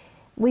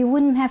 we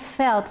wouldn't have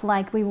felt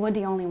like we were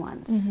the only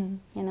ones,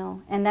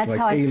 and that's like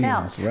how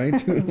aliens, I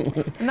felt. Right?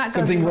 And that goes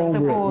Something across wrong the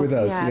board. with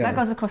us. Yeah, that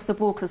goes across the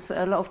board, because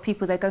a lot of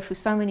people, they go through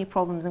so many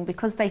problems, and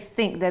because they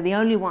think they're the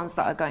only ones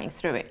that are going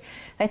through it,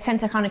 they tend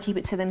to kind of keep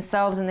it to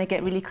themselves, and they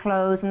get really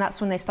closed, and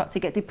that's when they start to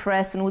get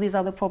depressed and all these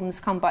other problems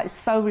come. But it's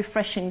so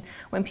refreshing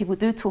when people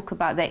do talk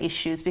about their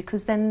issues,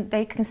 because then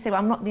they can say, well,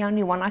 I'm not the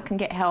only one, I can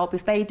get help.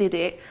 If they did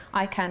it,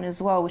 I can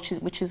as well,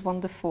 which is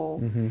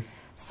wonderful.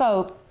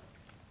 So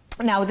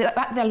now,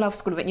 at the Love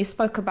School event, you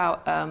spoke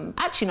about,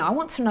 actually, no, I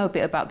want to know a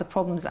bit about the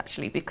problems,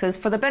 actually, because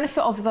for the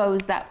benefit of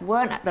those that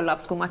weren't at the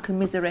Love School, my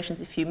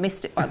commiserations if you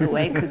missed it, by the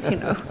way, because, I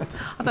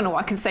don't know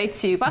what I can say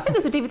to you, but I think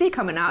there's a DVD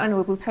coming out,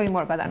 and we'll tell you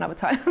more about that another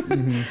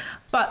time.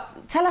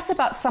 But tell us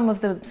about some of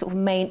the sort of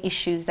main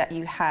issues that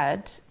you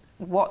had,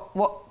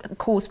 what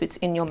caused it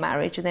in your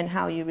marriage, and then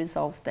how you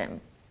resolved them.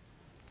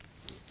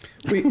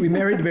 We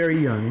married very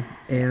young,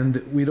 and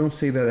we don't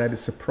say that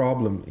is a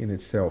problem in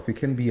itself. It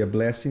can be a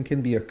blessing,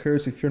 can be a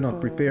curse if you're not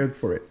prepared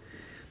for it.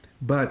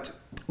 But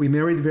we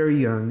married very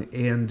young,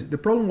 and the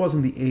problem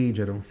wasn't the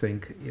age, I don't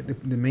think.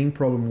 The main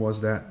problem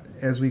was that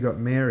as we got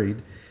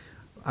married,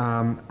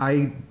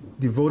 I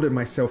devoted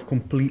myself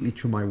completely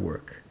to my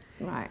work.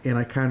 Right. And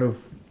I kind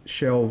of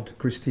shelved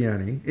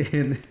Cristiane.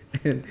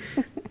 And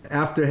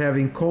after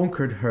having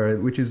conquered her,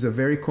 which is a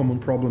very common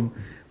problem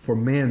for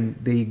men,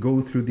 they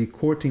go through the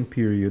courting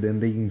period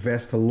and they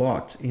invest a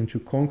lot into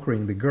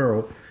conquering the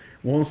girl.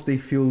 Once they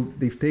feel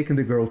they've taken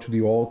the girl to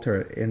the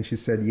altar and she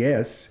said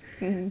yes,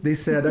 they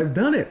said, I've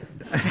done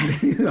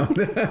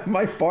it.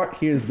 My part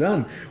here is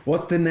done.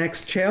 What's the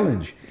next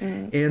challenge?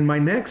 And my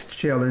next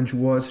challenge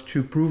was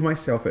to prove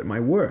myself at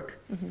my work.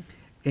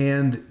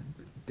 And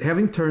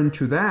having turned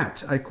to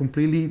that, I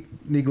completely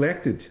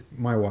neglected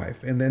my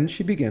wife. And then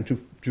she began to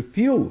to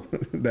feel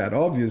that,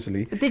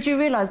 obviously. Did you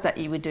realize that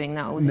you were doing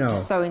that, or was it No.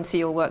 just so into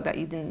your work that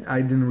you didn't?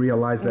 I didn't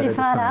realize that You at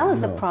the thought time. I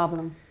was the no.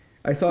 problem.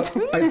 I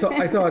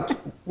thought,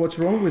 what's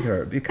wrong with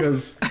her?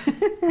 Because,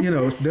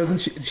 doesn't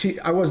she?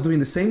 I was doing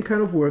the same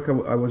kind of work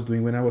I was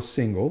doing when I was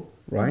single,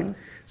 right?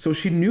 Mm-hmm. So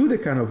she knew the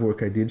kind of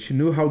work I did. She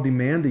knew how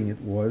demanding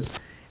it was,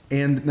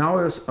 and now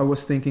I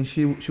was thinking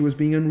she was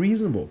being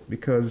unreasonable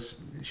because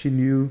she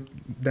knew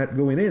that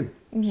going in.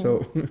 Mm-hmm.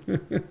 So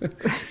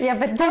Yeah,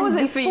 but How then was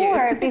it for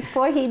you?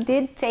 before he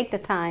did take the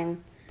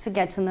time to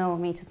get to know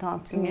me, to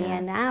talk to me, Yeah.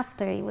 and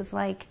after he was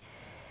like,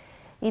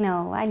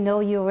 I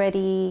know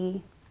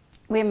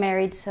we're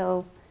married,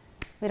 so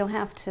we don't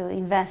have to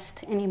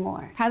invest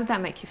anymore. How did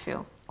that make you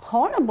feel?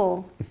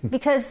 Horrible,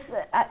 because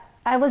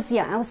I was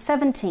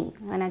 17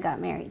 when I got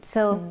married.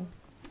 So,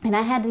 and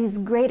I had these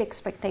great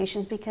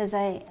expectations because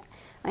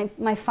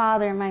my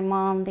father and my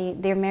mom,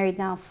 they're married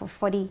now for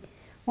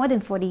more than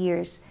 40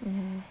 years.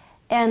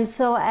 And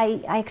so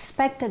I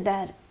expected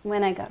that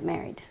when I got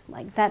married,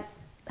 like that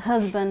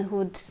husband who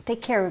would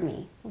take care of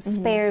me, who would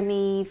spare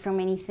me from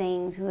many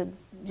things, who would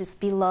just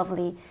be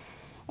lovely.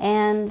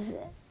 And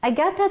I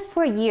got that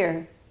for a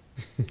year.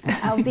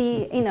 I'll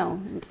be,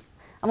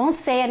 I won't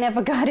say I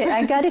never got it.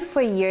 I got it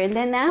for a year. And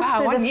then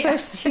after the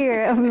first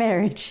year of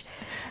marriage,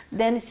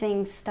 then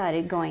things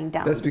started going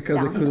down. that's because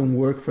I couldn't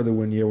work for the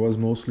 1 year. I was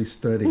mostly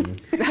studying.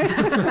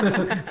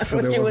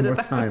 So there was more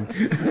time.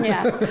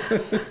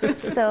 Yeah.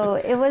 So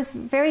it was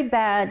very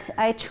bad.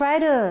 I try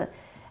to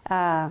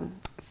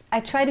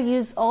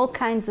use all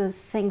kinds of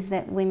things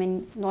that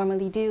women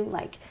normally do,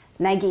 like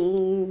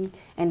nagging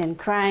and then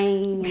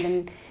crying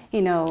and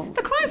then,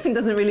 The crying thing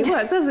doesn't really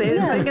work, does it?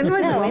 No, Like,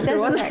 annoys them no, it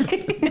doesn't afterwards.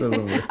 work.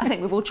 Doesn't work. I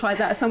think we've all tried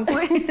that at some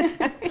point.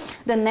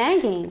 The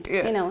nagging,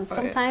 Yeah.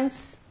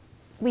 sometimes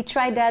we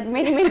tried that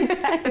many, many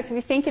times.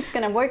 We think it's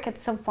going to work. At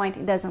some point,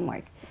 it doesn't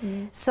work.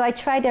 So I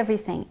tried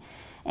everything.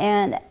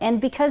 And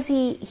because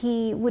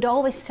he would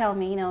always tell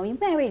me, you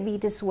married me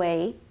this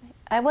way.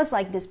 I was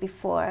like this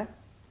before.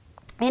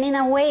 And in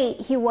a way,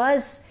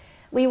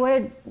 we were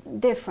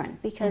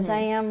different because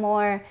I'm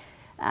more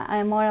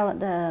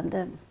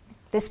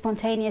the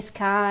spontaneous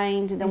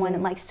kind, the one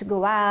that likes to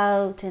go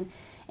out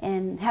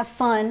and have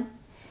fun.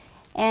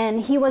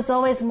 And he was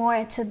always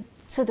more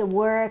to the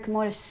work,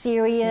 more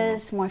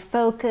serious, more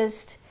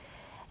focused.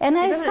 And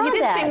I saw You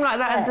didn't that. seem like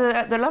that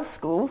at the love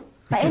school.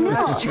 I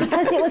know,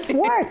 because it was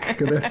work.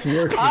 Because that's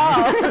working.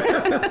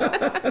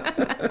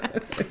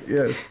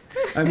 Yes.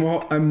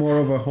 I'm more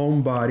of a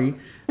homebody,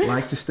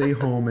 like to stay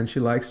home, and she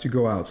likes to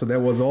go out. So that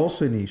was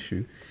also an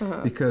issue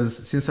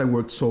because since I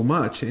worked so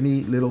much,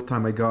 any little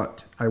time I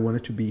got, I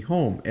wanted to be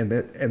home, and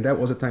that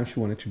was the time she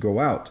wanted to go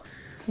out.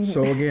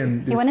 So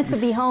again, He wanted to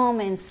be home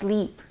and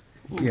sleep.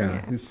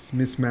 Yeah, this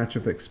mismatch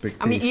of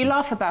expectations. I mean, you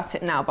laugh about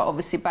it now, but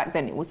obviously back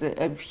then it was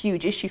a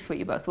huge issue for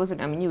you both,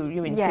 wasn't it? I mean, you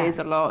were in tears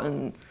a lot,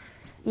 and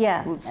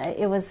yeah,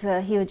 it was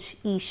a huge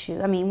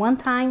issue. I mean, one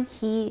time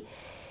he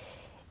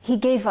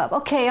gave up.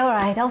 Okay, all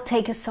right, I'll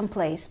take you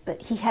someplace.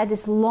 But he had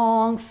this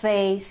long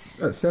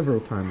face.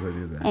 Several times I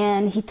did that.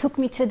 And he took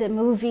me to the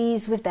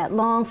movies with that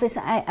long face.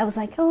 I was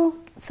like, oh,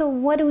 so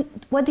what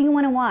do you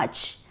want to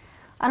watch?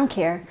 I don't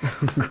care.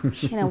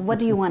 What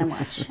do you want to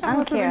watch? I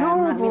don't care.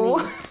 I'm not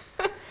really.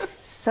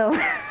 So.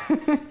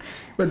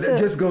 But that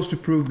just goes to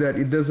prove that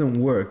it doesn't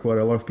work. What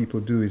a lot of people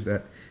do is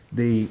that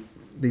they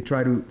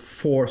try to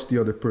force the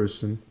other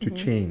person to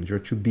change or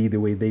to be the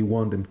way they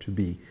want them to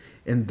be.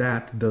 And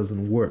that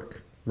doesn't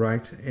work,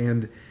 right?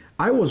 And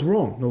I was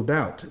wrong, no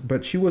doubt.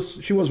 But she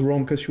was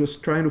wrong because she was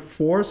trying to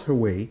force her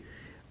way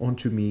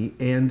onto me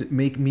and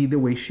make me the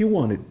way she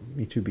wanted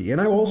me to be.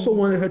 And I also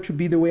wanted her to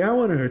be the way I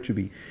wanted her to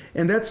be.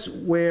 And that's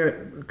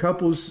where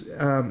couples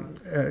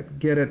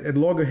get at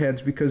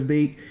loggerheads because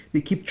they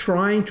keep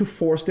trying to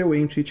force their way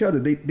into each other.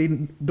 They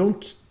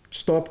don't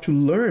stop to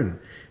learn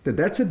that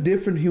that's a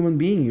different human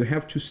being. You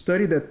have to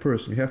study that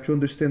person. You have to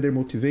understand their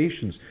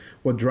motivations,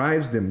 what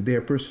drives them,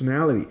 their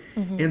personality,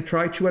 and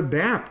try to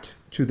adapt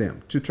to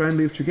them, to try and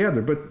live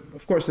together. But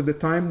of course, at the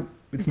time,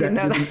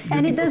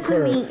 and it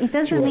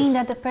doesn't mean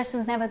that the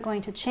person's never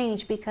going to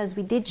change because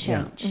we did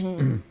change.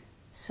 Yeah.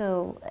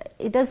 So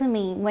it doesn't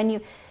mean when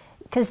you,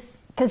 because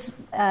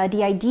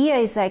the idea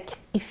is like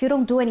if you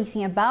don't do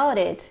anything about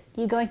it,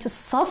 you're going to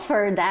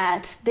suffer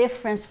that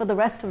difference for the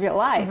rest of your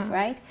life,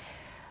 right?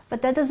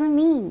 But that doesn't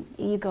mean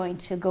you're going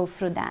to go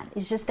through that.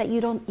 It's just that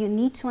you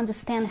need to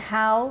understand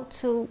how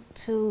to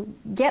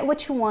get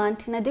what you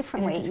want in a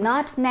different way.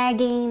 Not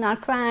nagging,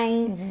 not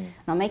crying,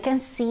 not making a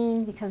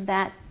scene, because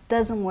that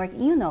doesn't work.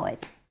 You know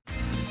it.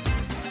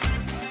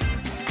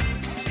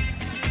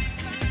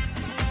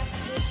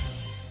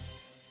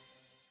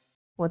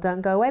 Well, don't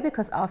go away,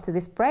 because after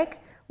this break,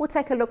 we'll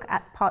take a look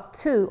at part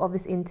 2 of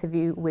this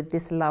interview with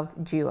this love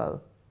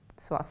duo.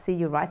 So I'll see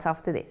you right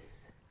after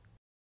this.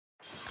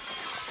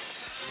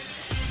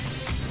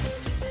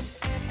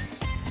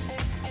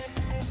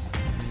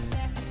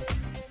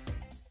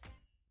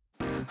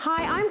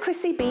 Hi, I'm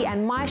Chrissy B,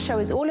 and my show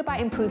is all about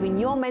improving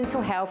your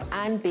mental health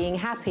and being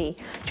happy.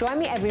 Join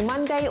me every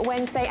Monday,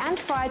 Wednesday and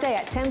Friday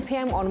at 10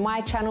 p.m. on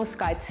my channel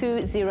Sky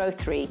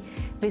 203.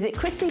 Visit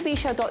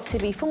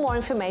chrissybshow.tv for more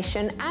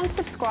information and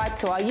subscribe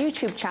to our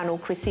YouTube channel,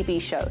 Chrissy B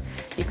Show.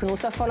 You can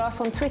also follow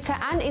us on Twitter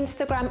and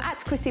Instagram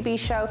at Chrissy B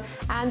Show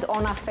and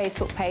on our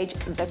Facebook page,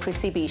 The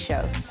Chrissy B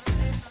Show.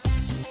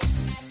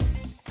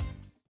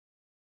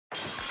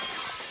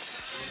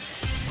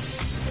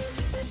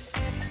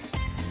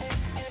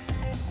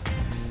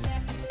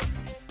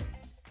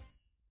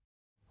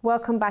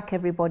 Welcome back,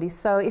 everybody.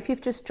 So if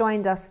you've just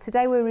joined us,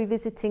 today we're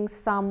revisiting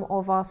some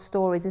of our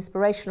stories,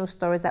 inspirational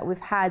stories that we've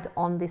had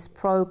on this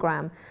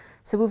program.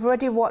 So we've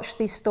already watched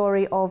the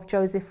story of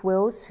Joseph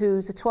Wills,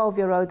 who's a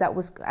 12-year-old that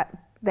was,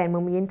 then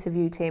when we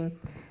interviewed him,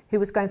 who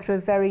was going through a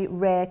very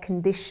rare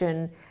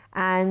condition.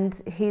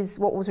 And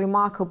what was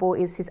remarkable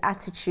is his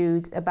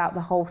attitude about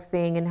the whole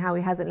thing and how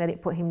he hasn't let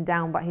it put him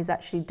down, but he's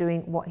actually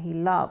doing what he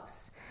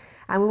loves.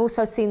 And we've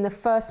also seen the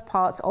first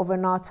part of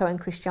Renato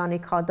and Cristiane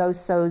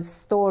Cardoso's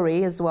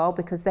story as well,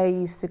 because they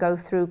used to go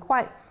through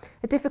quite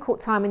a difficult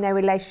time in their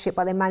relationship,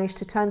 but they managed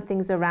to turn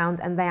things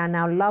around, and they are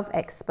now love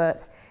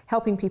experts,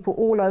 helping people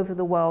all over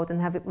the world, and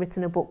have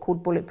written a book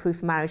called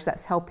Bulletproof Marriage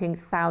that's helping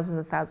thousands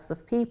and thousands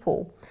of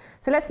people.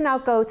 So let's now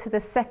go to the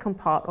second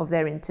part of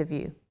their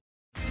interview.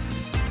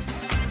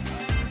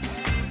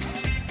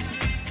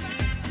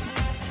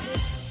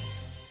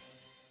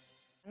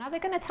 Now they're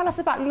going to tell us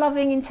about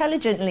loving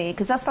intelligently,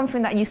 because that's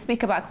something that you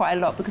speak about quite a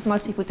lot, because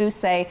most people do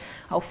say,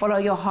 oh, follow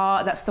your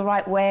heart, that's the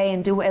right way,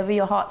 and do whatever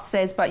your heart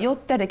says, but you're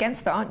dead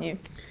against that, aren't you?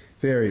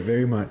 Very,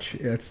 very much.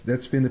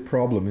 That's been the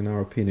problem, in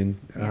our opinion,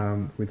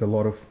 with a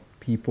lot of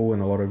people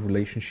and a lot of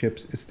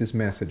relationships. It's this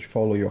message,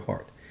 follow your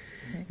heart.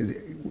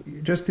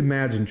 Just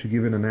imagine, to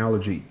give an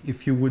analogy,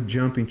 if you would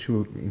jump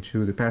into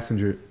the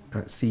passenger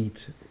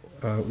seat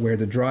where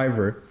the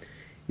driver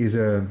is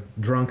a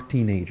drunk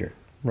teenager.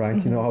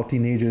 Right, you know how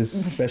teenagers,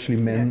 especially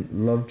men,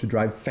 love to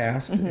drive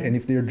fast, and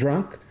if they're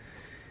drunk,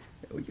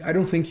 I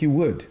don't think you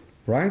would,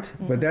 right?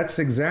 But that's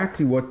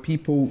exactly what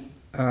people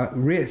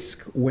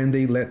risk when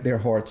they let their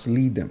hearts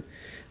lead them.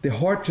 The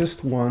heart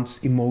just wants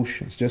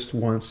emotions, just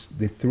wants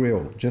the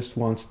thrill, just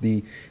wants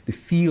the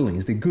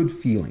feelings, the good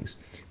feelings.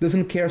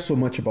 Doesn't care so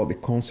much about the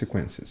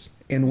consequences.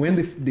 And when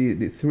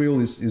the thrill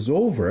is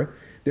over,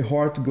 the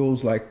heart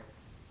goes like,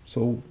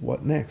 so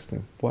what next?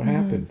 What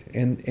happened?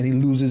 And he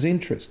loses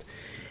interest.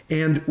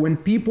 And when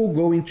people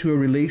go into a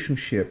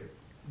relationship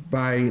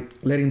by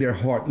letting their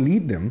heart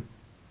lead them,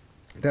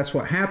 that's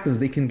what happens.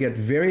 They can get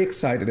very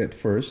excited at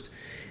first.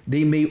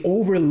 They may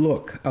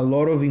overlook a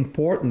lot of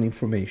important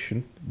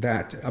information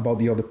about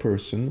the other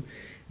person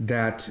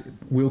that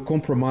will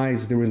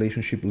compromise the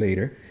relationship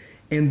later.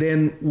 And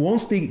then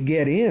once they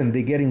get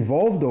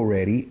involved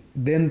already,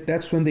 then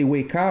that's when they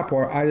wake up,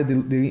 or either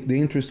the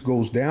interest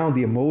goes down,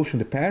 the emotion,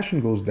 the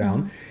passion goes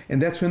down,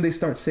 and that's when they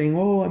start saying,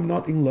 oh, I'm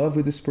not in love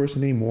with this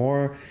person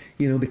anymore,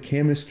 you know, the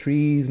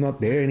chemistry is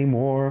not there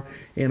anymore,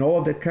 and all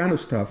of that kind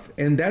of stuff.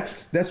 And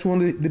that's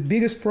one of the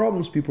biggest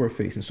problems people are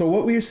facing. So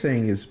what we're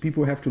saying is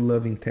people have to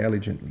love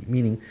intelligently,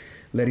 meaning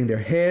letting their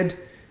head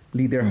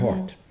lead their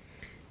heart.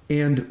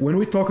 And when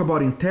we talk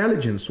about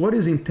intelligence, what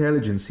is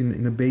intelligence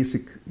in a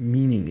basic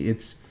meaning?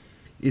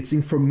 It's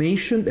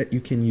information that you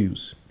can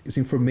use. It's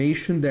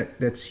information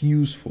that's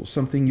useful,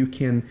 something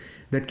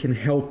that can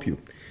help you.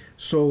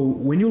 So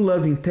when you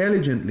love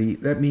intelligently,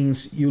 that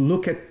means you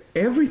look at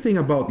everything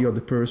about the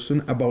other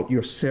person, about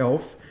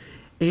yourself,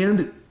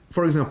 and,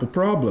 for example,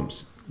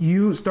 problems.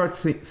 You start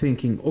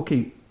thinking,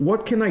 okay,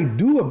 what can I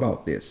do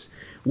about this?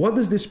 What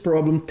does this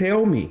problem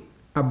tell me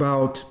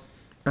about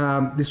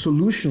the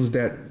solutions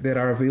that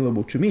are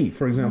available to me?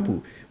 For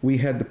example, we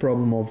had the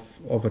problem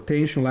of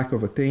attention, lack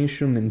of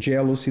attention, and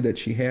jealousy that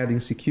she had,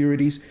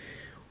 insecurities.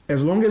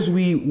 As long as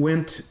we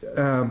went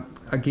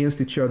against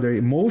each other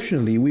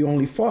emotionally, we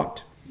only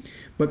fought.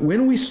 But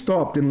when we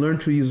stopped and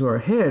learned to use our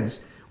heads,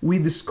 we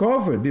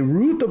discovered the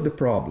root of the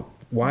problem,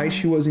 why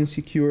she was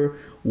insecure,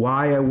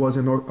 why I was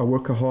a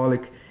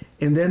workaholic.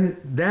 And then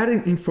that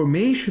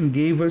information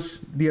gave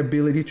us the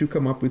ability to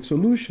come up with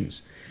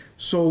solutions.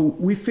 So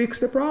we fixed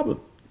the problem.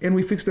 And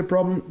we fixed the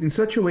problem in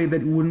such a way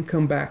that it wouldn't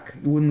come back,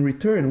 it wouldn't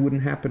return, it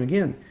wouldn't happen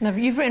again. Now,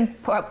 you've written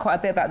quite a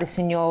bit about this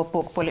in your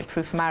book,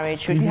 Bulletproof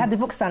Marriage. You had the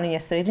book signing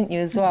yesterday, didn't you,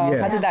 as well? Yes.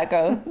 How did that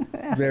go?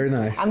 Very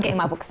nice. I'm getting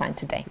my book signed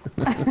today.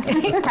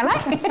 Can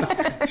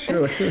I?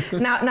 Sure.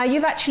 Now,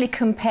 you've actually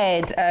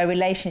compared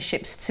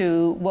relationships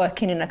to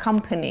working in a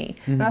company.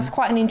 That's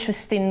quite an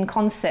interesting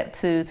concept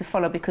to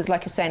follow, because,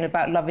 like you're saying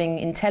about loving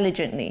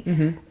intelligently,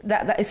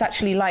 that is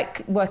actually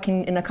like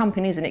working in a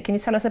company, isn't it? Can you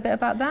tell us a bit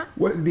about that?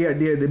 Well,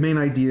 the main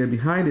idea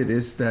behind it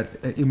is that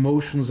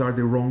emotions are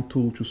the wrong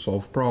tool to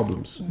solve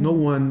problems. No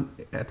one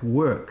at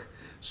work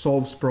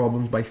solves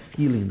problems by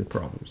feeling the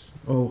problems.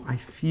 Oh, I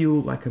feel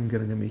like I'm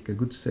going to make a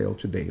good sale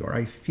today, or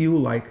I feel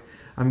like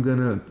I'm going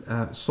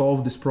to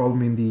solve this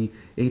problem in the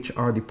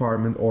HR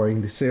department or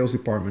in the sales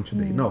department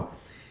today. No,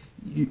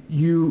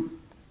 you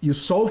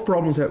solve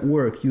problems at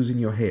work using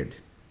your head.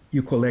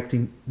 you're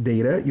collecting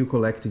data, you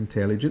collect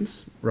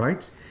intelligence,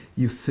 right?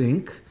 You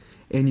think,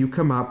 and you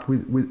come up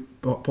with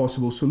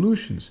possible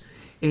solutions.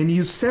 And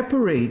you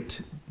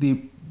separate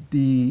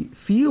the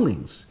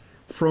feelings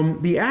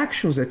from the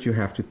actions that you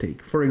have to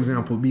take. For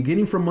example,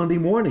 beginning from Monday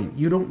morning,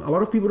 a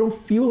lot of people don't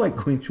feel like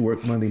going to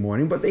work Monday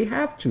morning, but they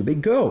have to, they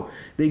go.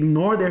 They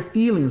ignore their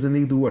feelings and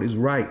they do what is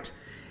right.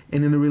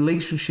 And in a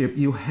relationship,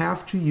 you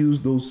have to use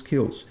those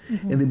skills.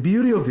 And the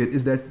beauty of it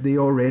is that they're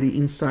already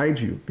inside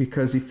you,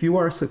 because if you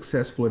are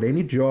successful at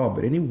any job,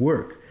 at any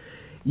work,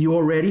 you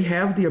already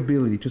have the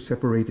ability to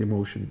separate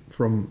emotion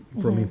from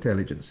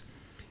intelligence.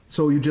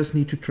 So you just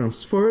need to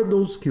transfer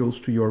those skills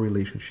to your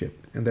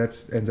relationship, and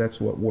that's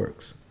what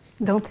works.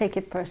 Don't take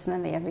it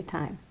personally every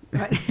time.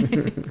 Right.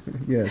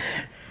 Yes.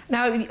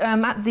 Now,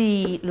 at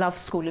the Love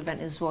School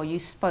event as well, you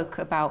spoke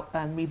about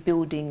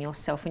rebuilding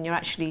yourself, and you're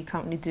actually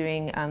currently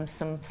doing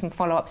some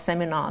follow-up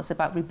seminars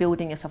about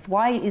rebuilding yourself.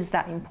 Why is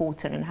that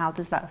important, and how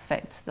does that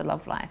affect the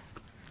love life?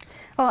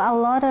 Well, a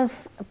lot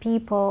of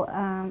people,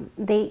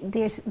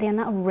 they're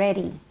not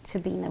ready to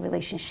be in a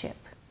relationship,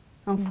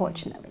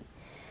 unfortunately.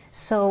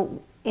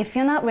 So if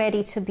you're not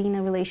ready to be in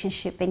a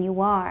relationship and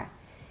you are,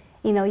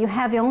 you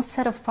have your own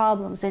set of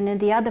problems, and then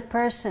the other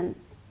person,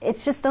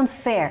 it's just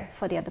unfair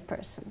for the other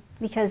person,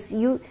 because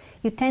you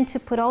tend to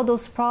put all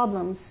those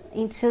problems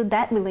into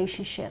that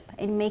relationship,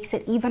 and it makes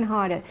it even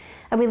harder.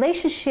 A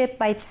relationship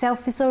by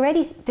itself is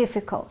already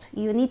difficult.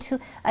 You need to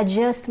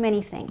adjust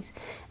many things.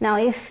 Now,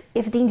 if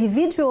the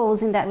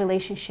individuals in that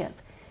relationship,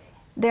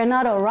 they're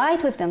not all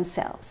right with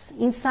themselves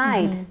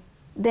inside,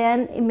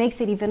 then it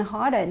makes it even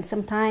harder. And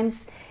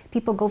sometimes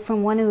people go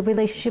from one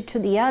relationship to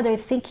the other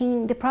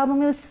thinking the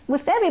problem is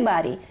with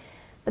everybody.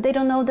 But they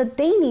don't know that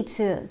they need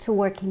to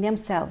work in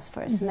themselves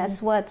first. And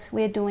that's what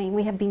we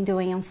have been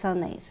doing on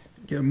Sundays.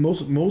 Yeah,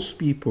 most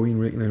people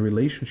in a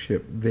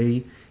relationship,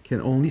 they can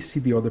only see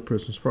the other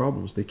person's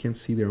problems. They can't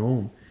see their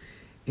own.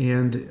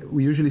 And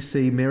we usually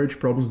say marriage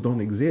problems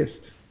don't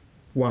exist.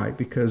 Why?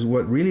 Because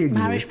what really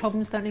exists... Marriage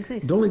problems don't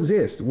exist. Don't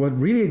exist. What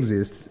really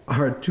exists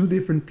are two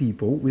different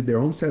people with their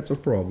own sets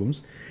of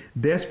problems,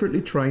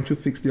 desperately trying to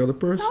fix the other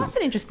person. Oh, that's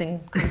an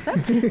interesting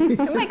concept.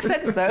 It makes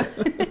sense, though.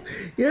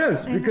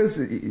 Yes,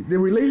 because the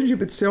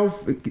relationship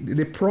itself,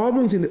 the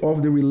problems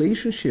of the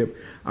relationship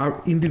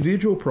are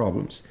individual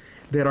problems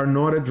that are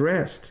not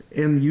addressed.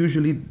 And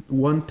usually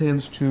one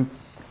tends to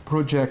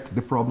project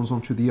the problems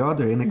onto the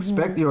other and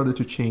expect the other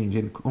to change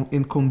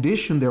and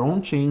condition their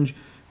own change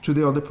to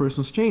the other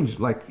person's change.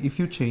 Like, if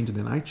you change,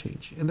 then I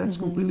change. And that's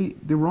completely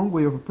the wrong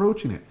way of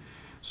approaching it.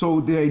 So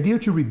the idea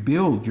to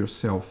rebuild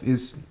yourself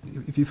is,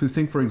 if you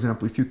think, for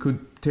example, if you could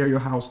tear your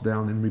house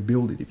down and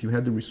rebuild it, if you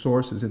had the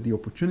resources and the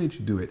opportunity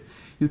to do it,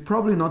 you'd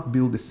probably not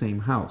build the same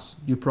house.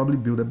 You'd probably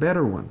build a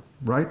better one,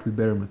 right? With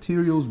better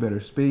materials,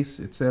 better space,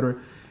 etc.,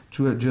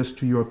 to adjust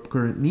to your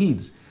current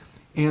needs.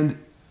 And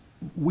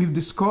we've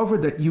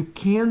discovered that you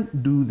can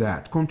do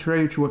that,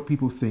 contrary to what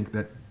people think,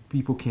 that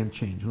people can't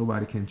change.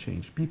 Nobody can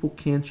change. People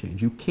can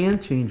change. You can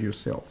change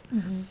yourself.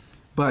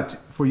 But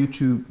for you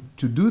to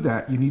do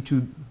that, you need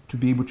to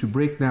be able to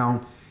break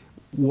down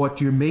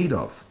what you're made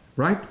of,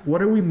 right?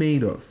 What are we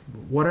made of?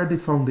 What are the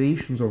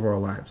foundations of our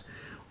lives?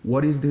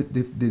 What is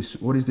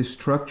the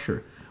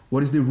structure?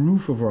 What is the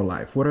roof of our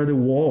life? What are the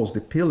walls,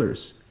 the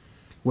pillars?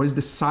 What is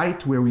the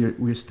site where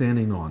we're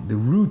standing on? The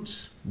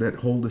roots that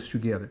hold us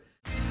together.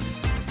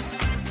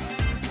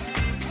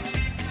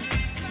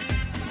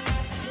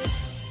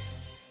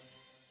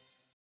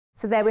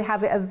 So there we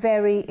have it, a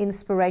very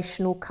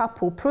inspirational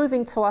couple,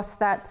 proving to us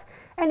that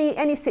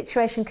any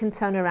situation can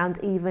turn around,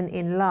 even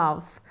in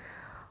love.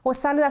 Well,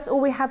 sadly, that's all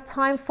we have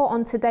time for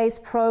on today's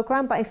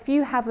program. But if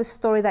you have a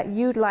story that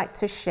you'd like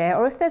to share,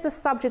 or if there's a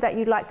subject that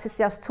you'd like to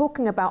see us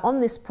talking about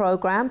on this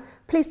program,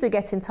 please do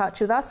get in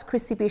touch with us,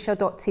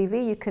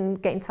 chrissybshow.tv. You can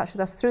get in touch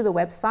with us through the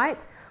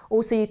website.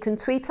 Also, you can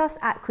tweet us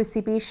at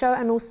Chrissy B Show,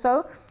 and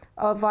also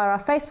via our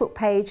Facebook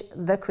page,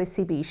 The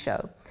Chrissy B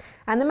Show.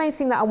 And the main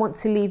thing that I want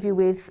to leave you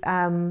with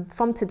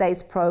from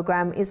today's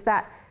program is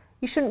that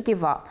you shouldn't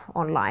give up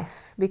on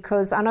life,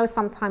 because I know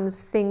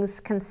sometimes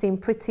things can seem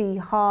pretty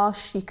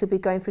harsh. You could be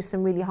going through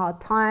some really hard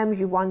times.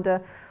 You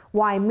wonder,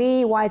 why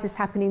me? Why is this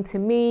happening to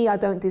me? I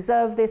don't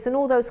deserve this, and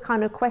all those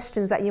kind of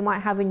questions that you might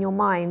have in your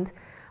mind.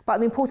 But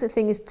the important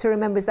thing is to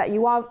remember is that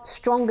you are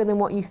stronger than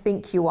what you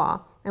think you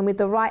are. And with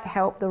the right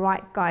help, the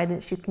right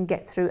guidance, you can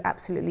get through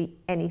absolutely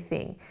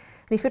anything.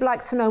 And if you'd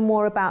like to know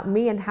more about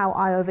me and how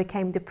I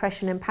overcame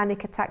depression and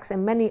panic attacks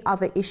and many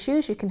other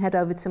issues, you can head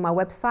over to my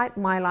website,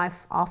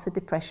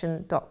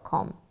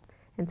 mylifeafterdepression.com.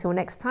 Until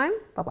next time,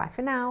 bye-bye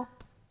for now.